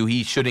McAdoo.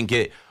 He shouldn't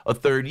get a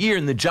third year.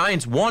 And the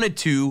Giants wanted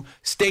to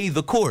stay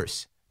the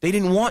course. They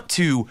didn't want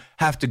to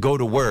have to go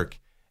to work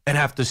and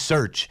have to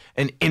search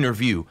and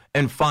interview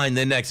and find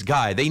the next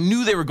guy. They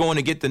knew they were going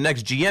to get the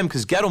next GM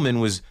because Gettleman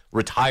was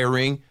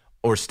retiring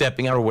or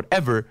stepping out or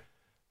whatever.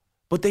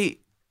 But they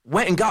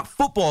went and got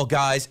football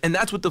guys, and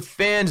that's what the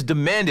fans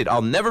demanded.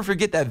 I'll never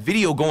forget that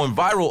video going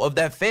viral of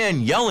that fan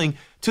yelling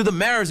to the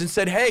Mariners and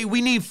said, hey, we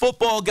need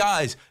football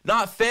guys,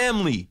 not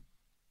family,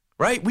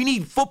 right? We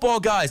need football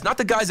guys, not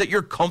the guys that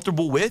you're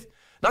comfortable with,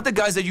 not the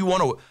guys that you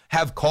want to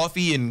have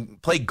coffee and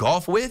play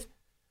golf with.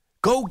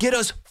 Go get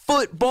us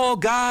football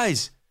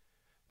guys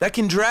that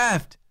can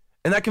draft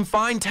and that can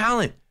find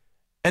talent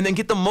and then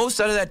get the most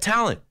out of that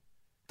talent.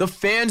 The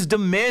fans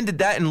demanded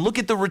that, and look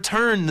at the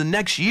return the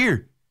next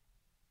year.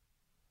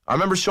 I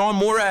remember Sean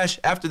Morash,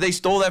 after they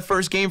stole that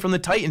first game from the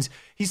Titans,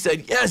 he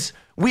said, yes,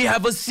 we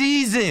have a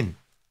season.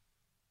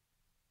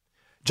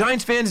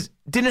 Giants fans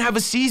didn't have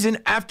a season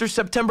after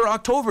September,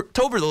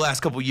 October the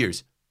last couple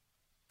years.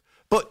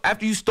 But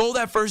after you stole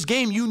that first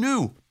game, you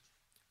knew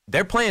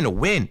they're playing to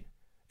win,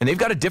 and they've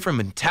got a different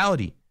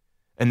mentality.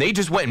 And they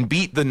just went and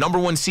beat the number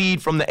one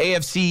seed from the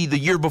AFC the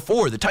year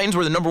before. The Titans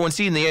were the number one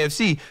seed in the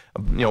AFC.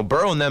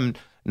 Burrow and them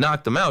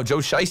knocked them out. Joe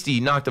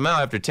Shiesty knocked them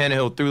out after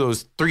Tannehill threw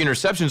those 3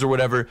 interceptions or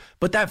whatever.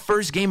 But that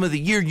first game of the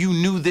year, you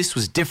knew this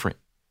was different.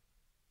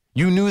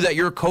 You knew that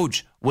your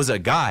coach was a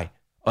guy,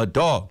 a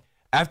dog.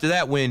 After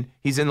that win,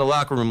 he's in the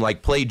locker room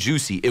like, play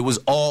juicy. It was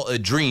all a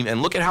dream.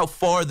 And look at how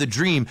far the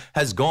dream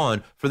has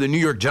gone for the New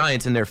York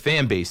Giants and their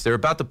fan base. They're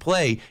about to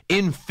play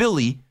in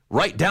Philly,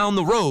 right down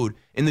the road,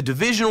 in the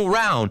divisional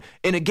round,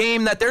 in a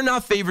game that they're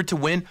not favored to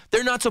win.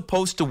 They're not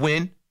supposed to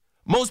win.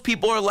 Most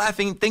people are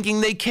laughing,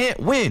 thinking they can't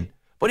win.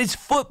 But it's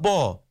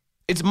football.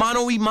 It's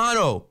mano a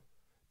mano.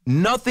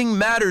 Nothing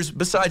matters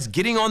besides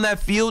getting on that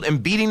field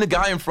and beating the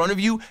guy in front of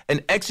you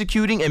and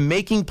executing and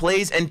making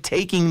plays and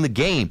taking the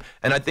game.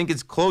 And I think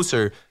it's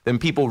closer than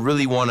people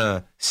really want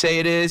to say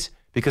it is,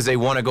 because they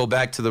want to go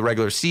back to the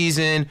regular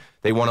season.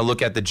 They want to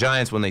look at the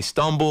Giants when they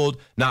stumbled,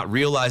 not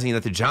realizing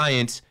that the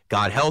Giants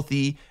got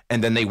healthy,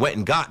 and then they went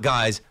and got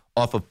guys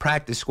off of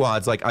practice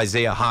squads like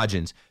Isaiah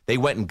Hodgins. They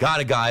went and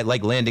got a guy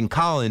like Landon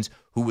Collins,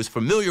 who was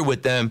familiar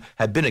with them,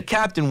 had been a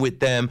captain with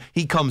them.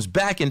 He comes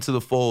back into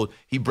the fold.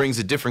 He brings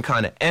a different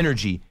kind of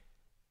energy.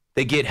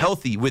 They get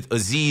healthy with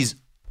Azeez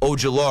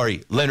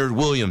Ojulari, Leonard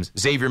Williams,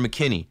 Xavier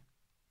McKinney.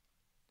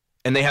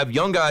 And they have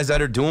young guys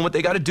that are doing what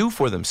they got to do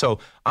for them. So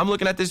I'm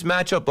looking at this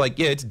matchup like,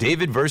 yeah, it's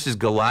David versus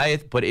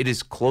Goliath, but it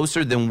is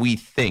closer than we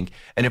think.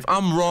 And if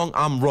I'm wrong,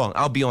 I'm wrong.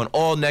 I'll be on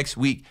all next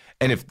week.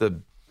 And if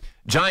the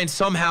Giants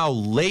somehow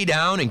lay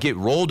down and get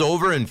rolled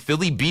over and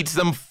Philly beats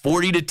them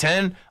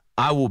 40-10,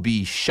 I will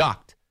be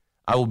shocked.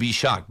 I will be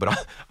shocked.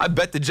 But I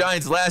bet the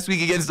Giants last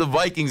week against the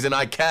Vikings and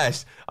I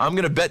cashed. I'm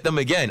going to bet them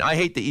again. I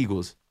hate the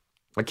Eagles.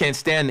 I can't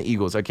stand the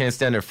Eagles. I can't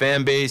stand their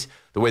fan base,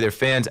 the way their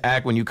fans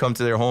act when you come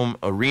to their home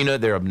arena.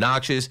 They're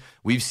obnoxious.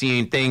 We've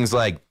seen things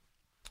like,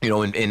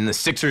 in the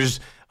Sixers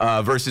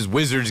versus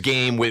Wizards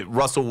game with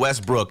Russell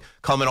Westbrook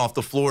coming off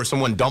the floor,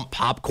 someone dumped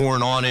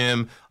popcorn on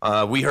him.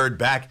 We heard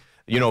back,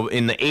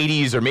 in the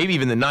 80s or maybe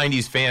even the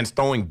 90s, fans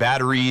throwing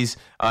batteries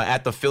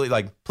at the Philly.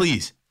 Like,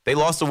 please, they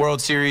lost the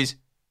World Series.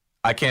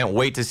 I can't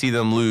wait to see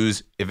them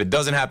lose. If it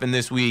doesn't happen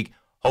this week,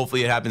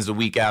 hopefully it happens the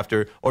week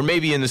after, or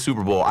maybe in the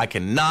Super Bowl. I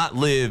cannot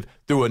live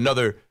through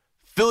another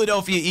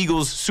Philadelphia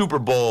Eagles Super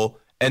Bowl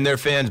and their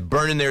fans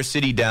burning their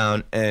city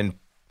down and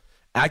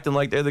acting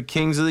like they're the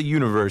kings of the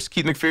universe.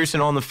 Keith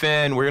McPherson on the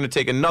Fan. We're going to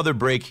take another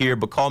break here,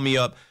 but call me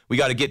up. We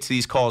got to get to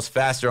these calls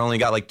faster. I only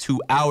got like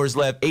 2 hours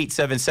left.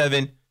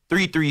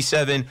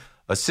 877-337-a6,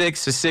 a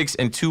 6,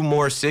 and 2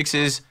 more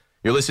 6s.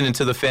 You're listening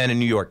to The Fan in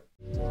New York.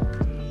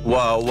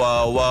 Whoa,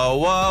 whoa, whoa,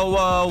 whoa,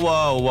 whoa,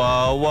 whoa,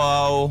 whoa,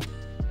 whoa.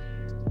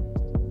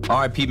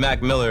 R.I.P.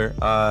 Mac Miller.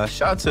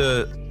 Shout out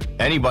to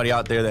anybody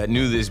out there that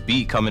knew this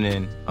beat coming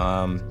in.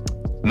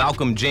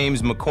 Malcolm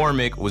James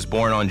McCormick was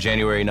born on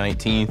January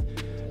 19th.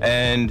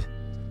 And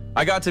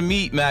I got to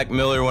meet Mac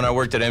Miller when I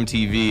worked at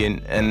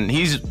MTV. And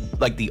he's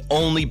like the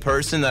only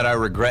person that I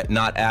regret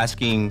not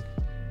asking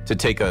to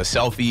take a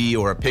selfie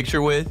or a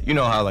picture with. You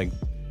know how like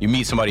you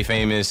meet somebody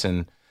famous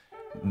and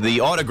the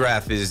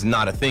autograph is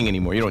not a thing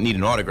anymore. You don't need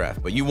an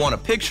autograph, but you want a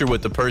picture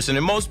with the person.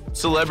 And most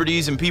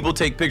celebrities and people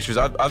take pictures.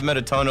 I've met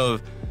a ton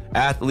of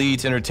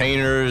athletes,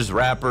 entertainers,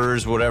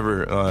 rappers,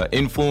 whatever,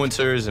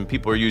 influencers, and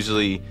people are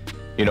usually,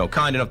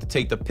 kind enough to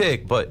take the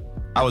pic. But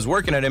I was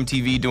working at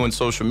MTV doing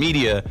social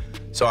media,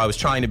 so I was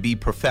trying to be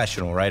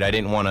professional, right? I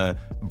didn't want to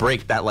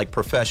break that like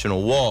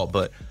professional wall,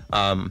 but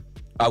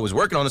I was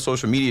working on the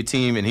social media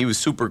team, and he was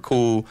super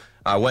cool.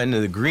 I went into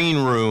the green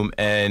room,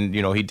 and,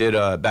 he did,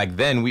 back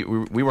then, we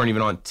weren't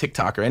even on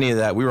TikTok or any of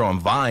that. We were on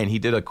Vine. He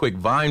did a quick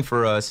Vine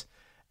for us,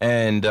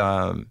 and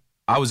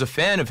I was a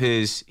fan of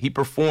his. He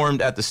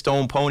performed at the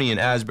Stone Pony in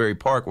Asbury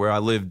Park, where I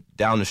lived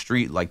down the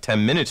street like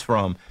 10 minutes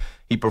from.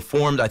 He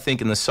performed, I think,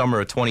 in the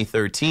summer of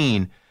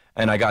 2013,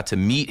 and I got to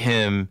meet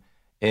him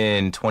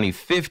in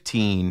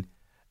 2015.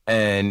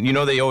 And, you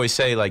know, they always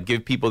say, like,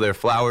 give people their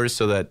flowers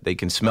so that they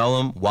can smell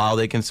them while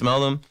they can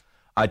smell them.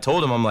 I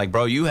told him, I'm like,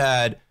 bro, you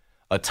had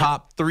a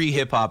top 3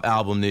 hip-hop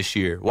album this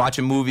year.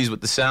 Watching movies with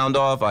the sound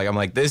off, like, I'm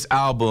like, this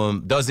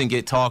album doesn't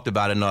get talked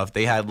about enough.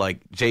 They had, like,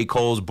 J.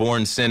 Cole's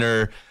Born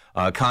Sinner,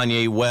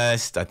 Kanye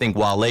West. I think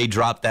Wale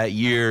dropped that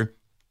year.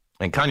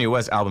 And Kanye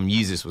West's album,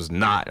 Yeezus, was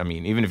not, I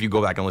mean, even if you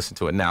go back and listen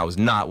to it now, it was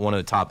not one of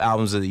the top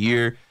albums of the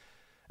year.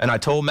 And I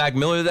told Mac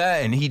Miller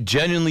that, and he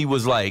genuinely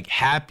was, like,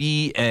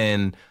 happy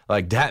and,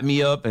 like, dapped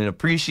me up and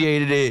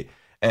appreciated it.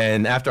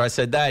 And after I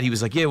said that, he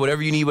was like, yeah,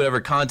 whatever you need, whatever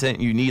content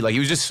you need. Like, he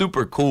was just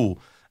super cool.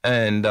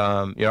 And,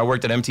 you know, I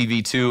worked at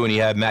MTV, too, and he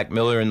had Mac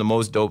Miller in The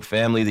Most Dope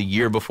Family the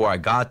year before I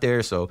got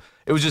there. So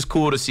it was just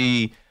cool to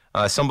see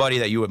somebody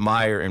that you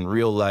admire in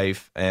real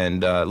life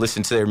and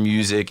listen to their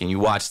music, and you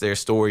watch their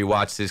story,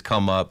 watch this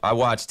come up. I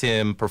watched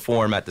him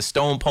perform at the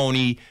Stone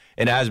Pony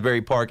in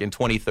Asbury Park in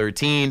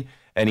 2013,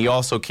 and he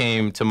also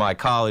came to my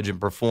college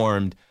and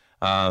performed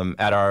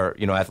at our,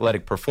 you know,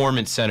 athletic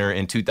performance center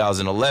in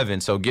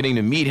 2011. So getting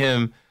to meet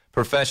him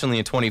professionally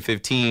in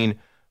 2015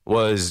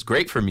 was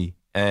great for me.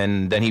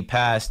 And then he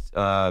passed,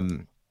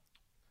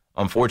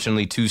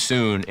 unfortunately, too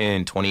soon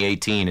in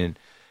 2018. And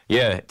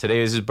yeah, today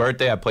is his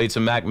birthday. I played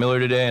some Mac Miller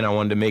today, and I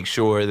wanted to make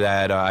sure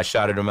that I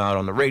shouted him out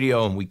on the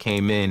radio, and we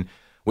came in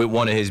with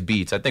one of his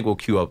beats. I think we'll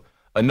cue up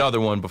another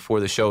one before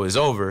the show is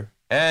over.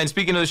 And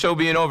speaking of the show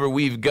being over,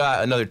 we've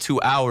got another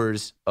 2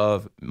 hours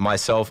of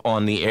myself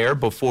on the air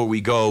before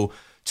we go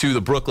to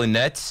the Brooklyn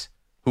Nets,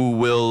 who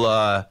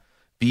will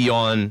be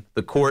on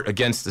the court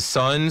against the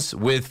Suns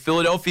with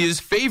Philadelphia's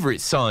favorite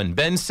son,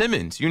 Ben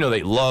Simmons. You know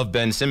they love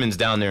Ben Simmons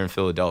down there in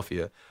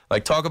Philadelphia.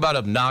 Like, talk about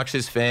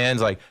obnoxious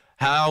fans. Like,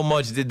 how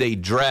much did they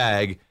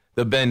drag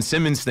the Ben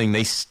Simmons thing?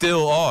 They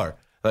still are.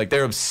 Like,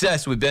 they're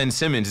obsessed with Ben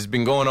Simmons. It's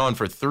been going on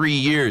for 3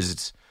 years.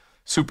 It's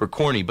super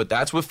corny, but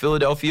that's what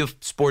Philadelphia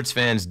sports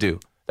fans do.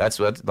 That's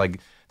what, like,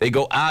 they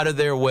go out of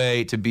their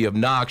way to be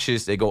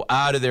obnoxious. They go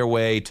out of their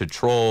way to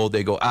troll.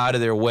 They go out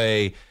of their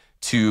way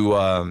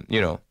to,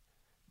 you know,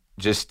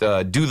 just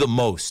do the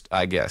most,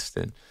 I guess.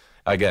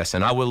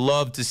 And I would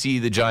love to see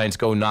the Giants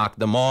go knock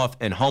them off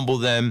and humble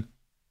them.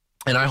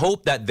 And I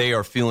hope that they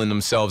are feeling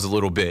themselves a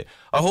little bit.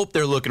 I hope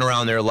they're looking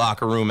around their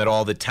locker room at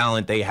all the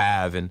talent they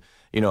have and,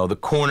 you know, the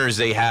corners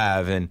they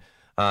have and,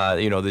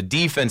 you know, the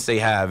defense they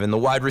have and the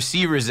wide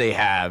receivers they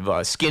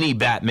have, skinny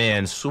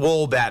Batman,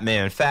 swole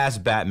Batman,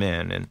 fast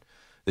Batman. And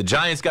the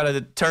Giants got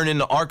to turn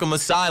into Arkham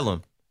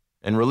Asylum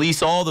and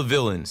release all the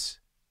villains.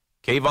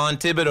 Kayvon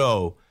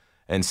Thibodeau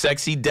and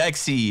Sexy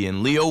Dexy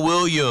and Leo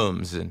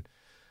Williams and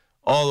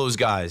all those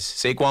guys.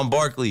 Saquon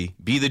Barkley,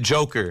 be the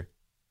Joker.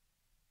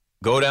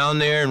 Go down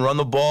there and run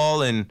the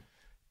ball and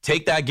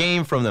take that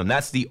game from them.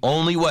 That's the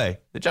only way.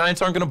 The Giants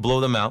aren't going to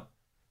blow them out.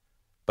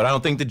 But I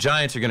don't think the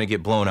Giants are going to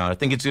get blown out. I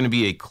think it's going to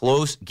be a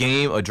close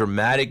game, a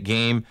dramatic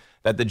game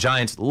that the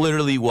Giants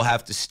literally will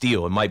have to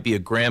steal. It might be a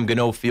Graham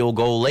Gano field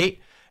goal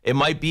late. It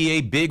might be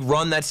a big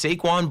run that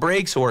Saquon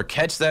breaks or a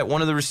catch that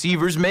one of the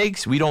receivers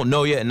makes. We don't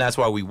know yet, and that's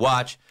why we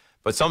watch.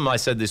 But something I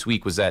said this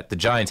week was that the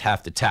Giants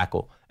have to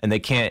tackle, and they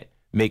can't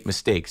make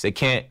mistakes. They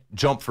can't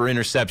jump for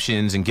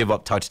interceptions and give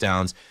up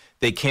touchdowns.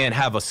 They can't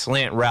have a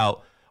slant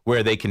route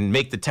where they can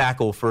make the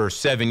tackle for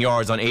 7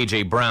 yards on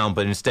A.J. Brown,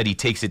 but instead he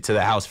takes it to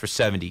the house for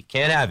 70.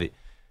 Can't have it.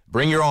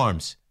 Bring your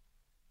arms.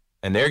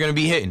 And they're going to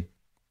be hitting.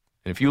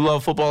 And if you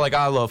love football like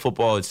I love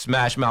football, it's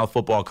Smash Mouth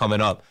football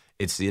coming up.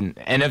 It's an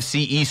NFC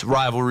East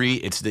rivalry.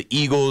 It's the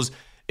Eagles.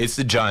 It's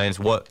the Giants.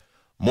 What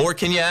more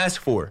can you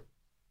ask for?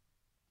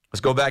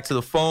 Let's go back to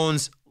the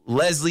phones.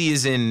 Leslie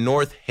is in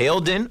North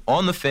Haledon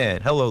on the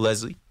Fan. Hello,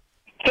 Leslie.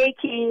 Hey,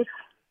 Keith.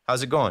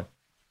 How's it going?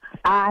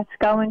 It's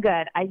going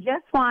good. I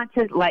just want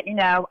to let you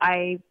know,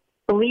 I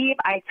believe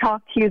I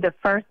talked to you the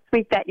first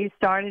week that you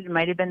started. It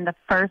might have been the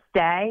first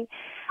day.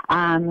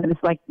 It was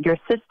like your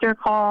sister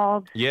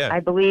called,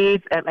 I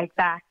believe, like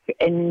back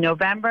in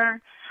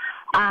November.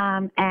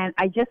 And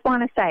I just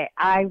want to say,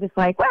 I was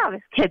like, wow,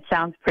 this kid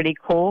sounds pretty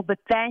cool. But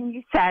then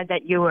you said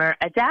that you were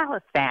a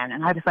Dallas fan.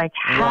 And I was like,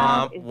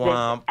 how is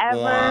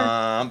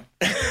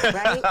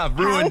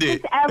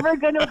this ever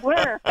going to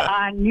work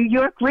on New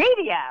York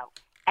radio?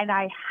 And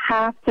I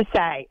have to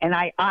say, and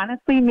I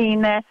honestly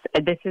mean this,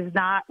 this is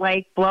not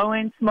like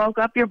blowing smoke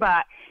up your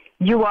butt.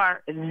 You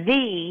are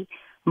the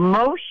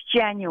most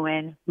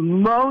genuine,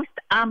 most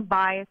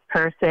unbiased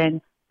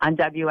person on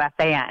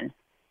WFAN.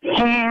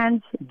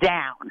 Hands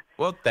down.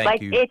 Well,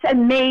 thank you. It's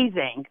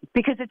amazing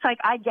because it's like,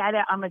 I get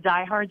it. I'm a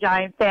diehard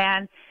Giant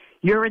fan.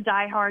 You're a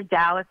diehard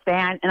Dallas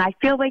fan. And I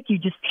feel like you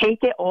just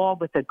take it all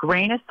with a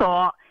grain of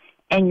salt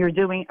and you're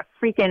doing a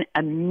freaking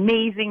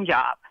amazing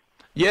job.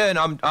 Yeah,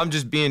 and I'm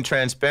just being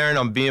transparent.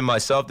 I'm being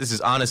myself. This is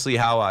honestly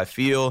how I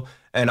feel.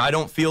 And I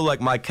don't feel like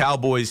my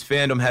Cowboys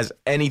fandom has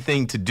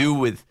anything to do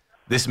with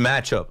this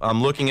matchup.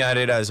 I'm looking at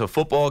it as a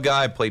football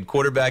guy. I played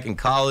quarterback in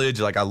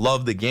college. Like, I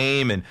love the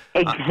game, and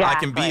I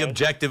can be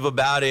objective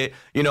about it.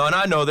 You know, and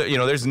I know that, you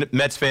know, there's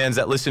Mets fans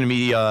that listen to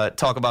me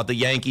talk about the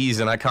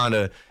Yankees, and I kind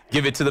of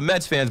give it to the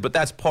Mets fans, but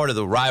that's part of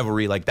the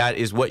rivalry. Like, that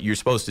is what you're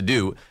supposed to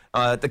do.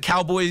 The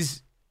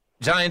Cowboys,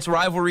 Giants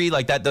rivalry,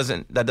 like that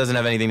doesn't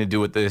have anything to do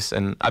with this.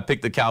 And I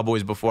picked the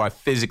Cowboys before I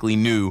physically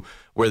knew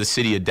where the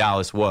city of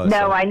Dallas was.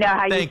 No, so, I know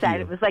how you said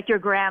you. it was like your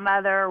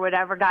grandmother or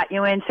whatever got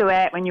you into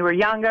it when you were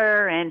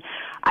younger, and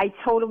I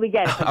totally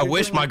get it. I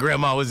wish my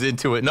grandma was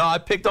into it. No, I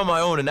picked on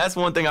my own, and that's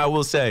one thing I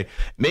will say.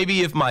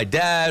 Maybe if my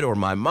dad or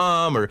my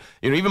mom or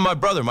even my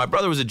brother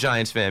was a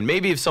Giants fan.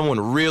 Maybe if someone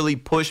really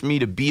pushed me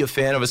to be a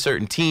fan of a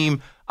certain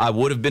team, I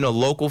would have been a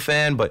local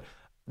fan. But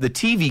the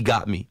TV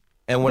got me.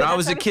 And when I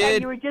was a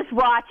kid, you were just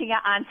watching it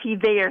on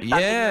TV or something.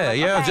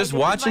 Yeah, just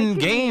watching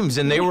games,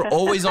 and they were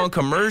always on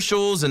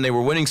commercials, and they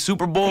were winning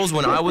Super Bowls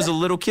when I was a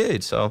little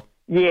kid. So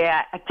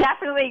yeah,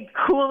 definitely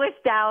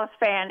coolest Dallas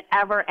fan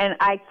ever, and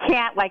I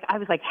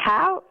was like,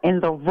 how in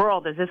the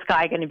world is this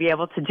guy going to be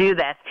able to do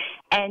this?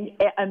 And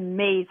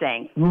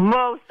amazing,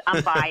 most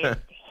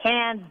unbiased,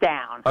 hands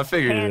down. I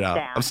figured it out.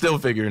 I'm still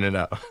figuring it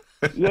out.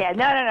 Yeah,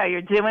 no,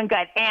 you're doing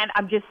good. And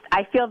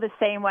I feel the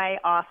same way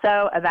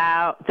also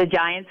about the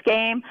Giants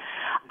game.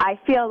 I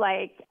feel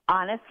like,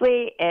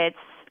 honestly, the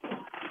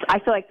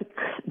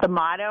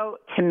motto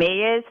to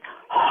me is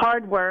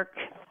hard work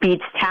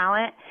beats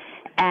talent.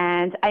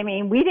 And, I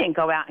mean, we didn't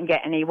go out and get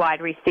any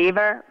wide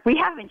receiver. We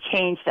haven't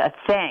changed a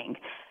thing.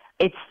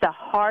 It's the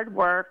hard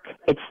work.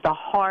 It's the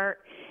heart.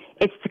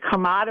 It's the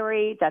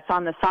camaraderie that's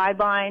on the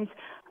sidelines.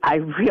 I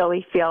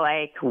really feel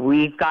like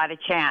we've got a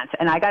chance.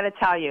 And I got to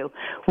tell you,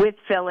 with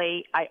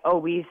Philly, I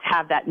always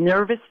have that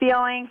nervous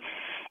feeling.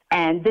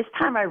 And this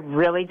time I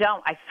really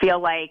don't. I feel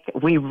like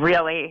we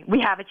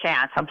have a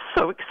chance. I'm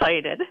so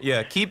excited.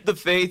 Yeah, keep the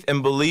faith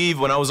and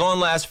believe. When I was on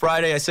last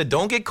Friday, I said,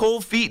 don't get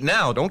cold feet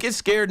now. Don't get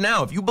scared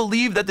now. If you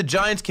believe that the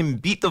Giants can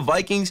beat the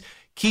Vikings,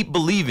 keep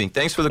believing.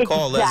 Thanks for the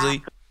call,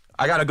 Leslie.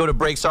 I got to go to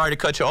break. Sorry to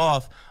cut you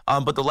off.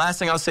 But the last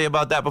thing I'll say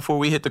about that before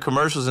we hit the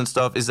commercials and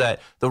stuff is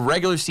that the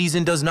regular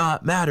season does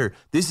not matter.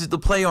 This is the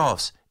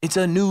playoffs. It's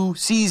a new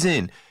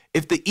season.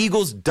 If the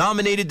Eagles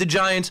dominated the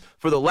Giants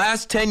for the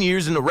last 10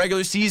 years in the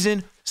regular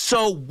season,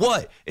 so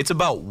what? It's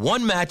about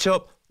one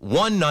matchup,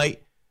 one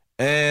night,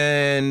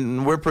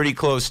 and we're pretty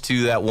close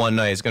to that one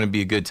night. It's going to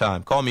be a good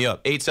time. Call me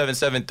up,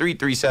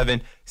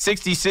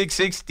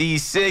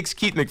 877-337-6666.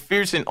 Keith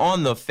McPherson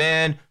on the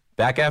Fan.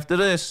 Back after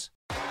this.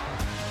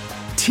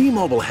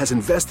 T-Mobile has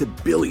invested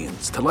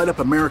billions to light up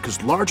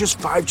America's largest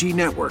 5G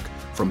network,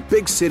 from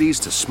big cities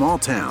to small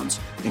towns,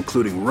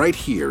 including right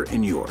here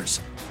in yours.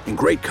 And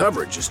great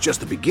coverage is just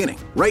the beginning.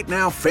 Right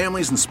now,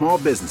 families and small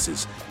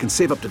businesses can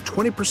save up to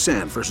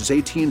 20% versus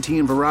AT&T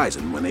and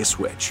Verizon when they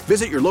switch.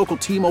 Visit your local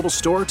T-Mobile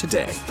store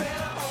today.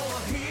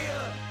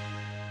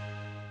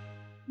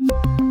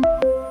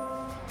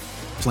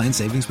 Plan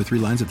savings with 3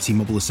 lines of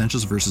T-Mobile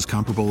Essentials versus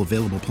comparable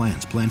available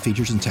plans. Plan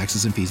features and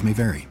taxes and fees may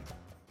vary.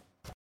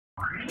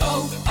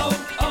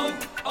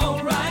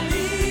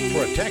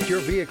 Protect your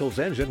vehicle's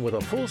engine with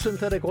a full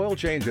synthetic oil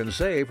change and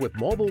save with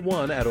Mobil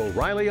 1 at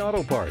O'Reilly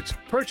Auto Parts.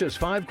 Purchase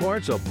 5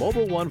 quarts of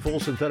Mobil 1 full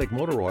synthetic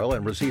motor oil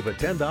and receive a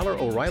 $10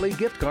 O'Reilly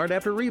gift card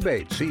after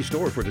rebate. See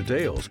store for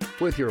details.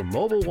 With your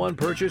Mobil 1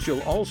 purchase,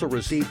 you'll also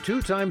receive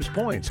 2 times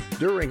points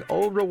during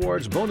O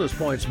Rewards Bonus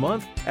Points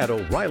Month at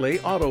O'Reilly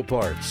Auto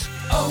Parts.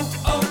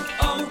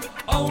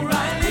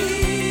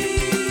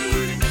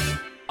 O'Reilly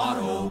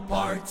Auto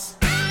Parts.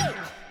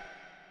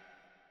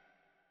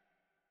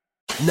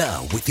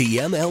 Now, with the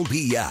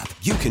MLB app,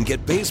 you can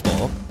get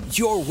baseball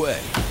your way.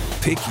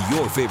 Pick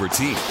your favorite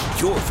team,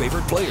 your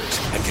favorite players,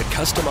 and get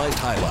customized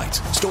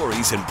highlights,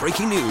 stories, and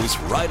breaking news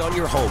right on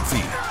your home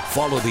feed.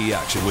 Follow the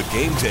action with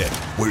Game Day,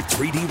 where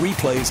 3D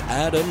replays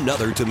add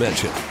another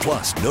dimension.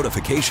 Plus,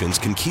 notifications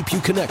can keep you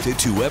connected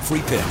to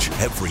every pitch,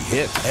 every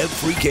hit,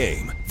 every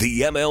game.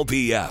 The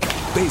MLB app.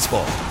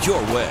 Baseball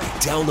your way.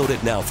 Download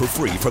it now for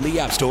free from the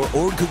App Store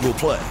or Google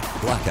Play.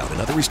 Blackout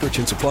and other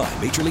restrictions apply.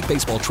 Major League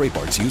Baseball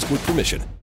trademarks used with permission.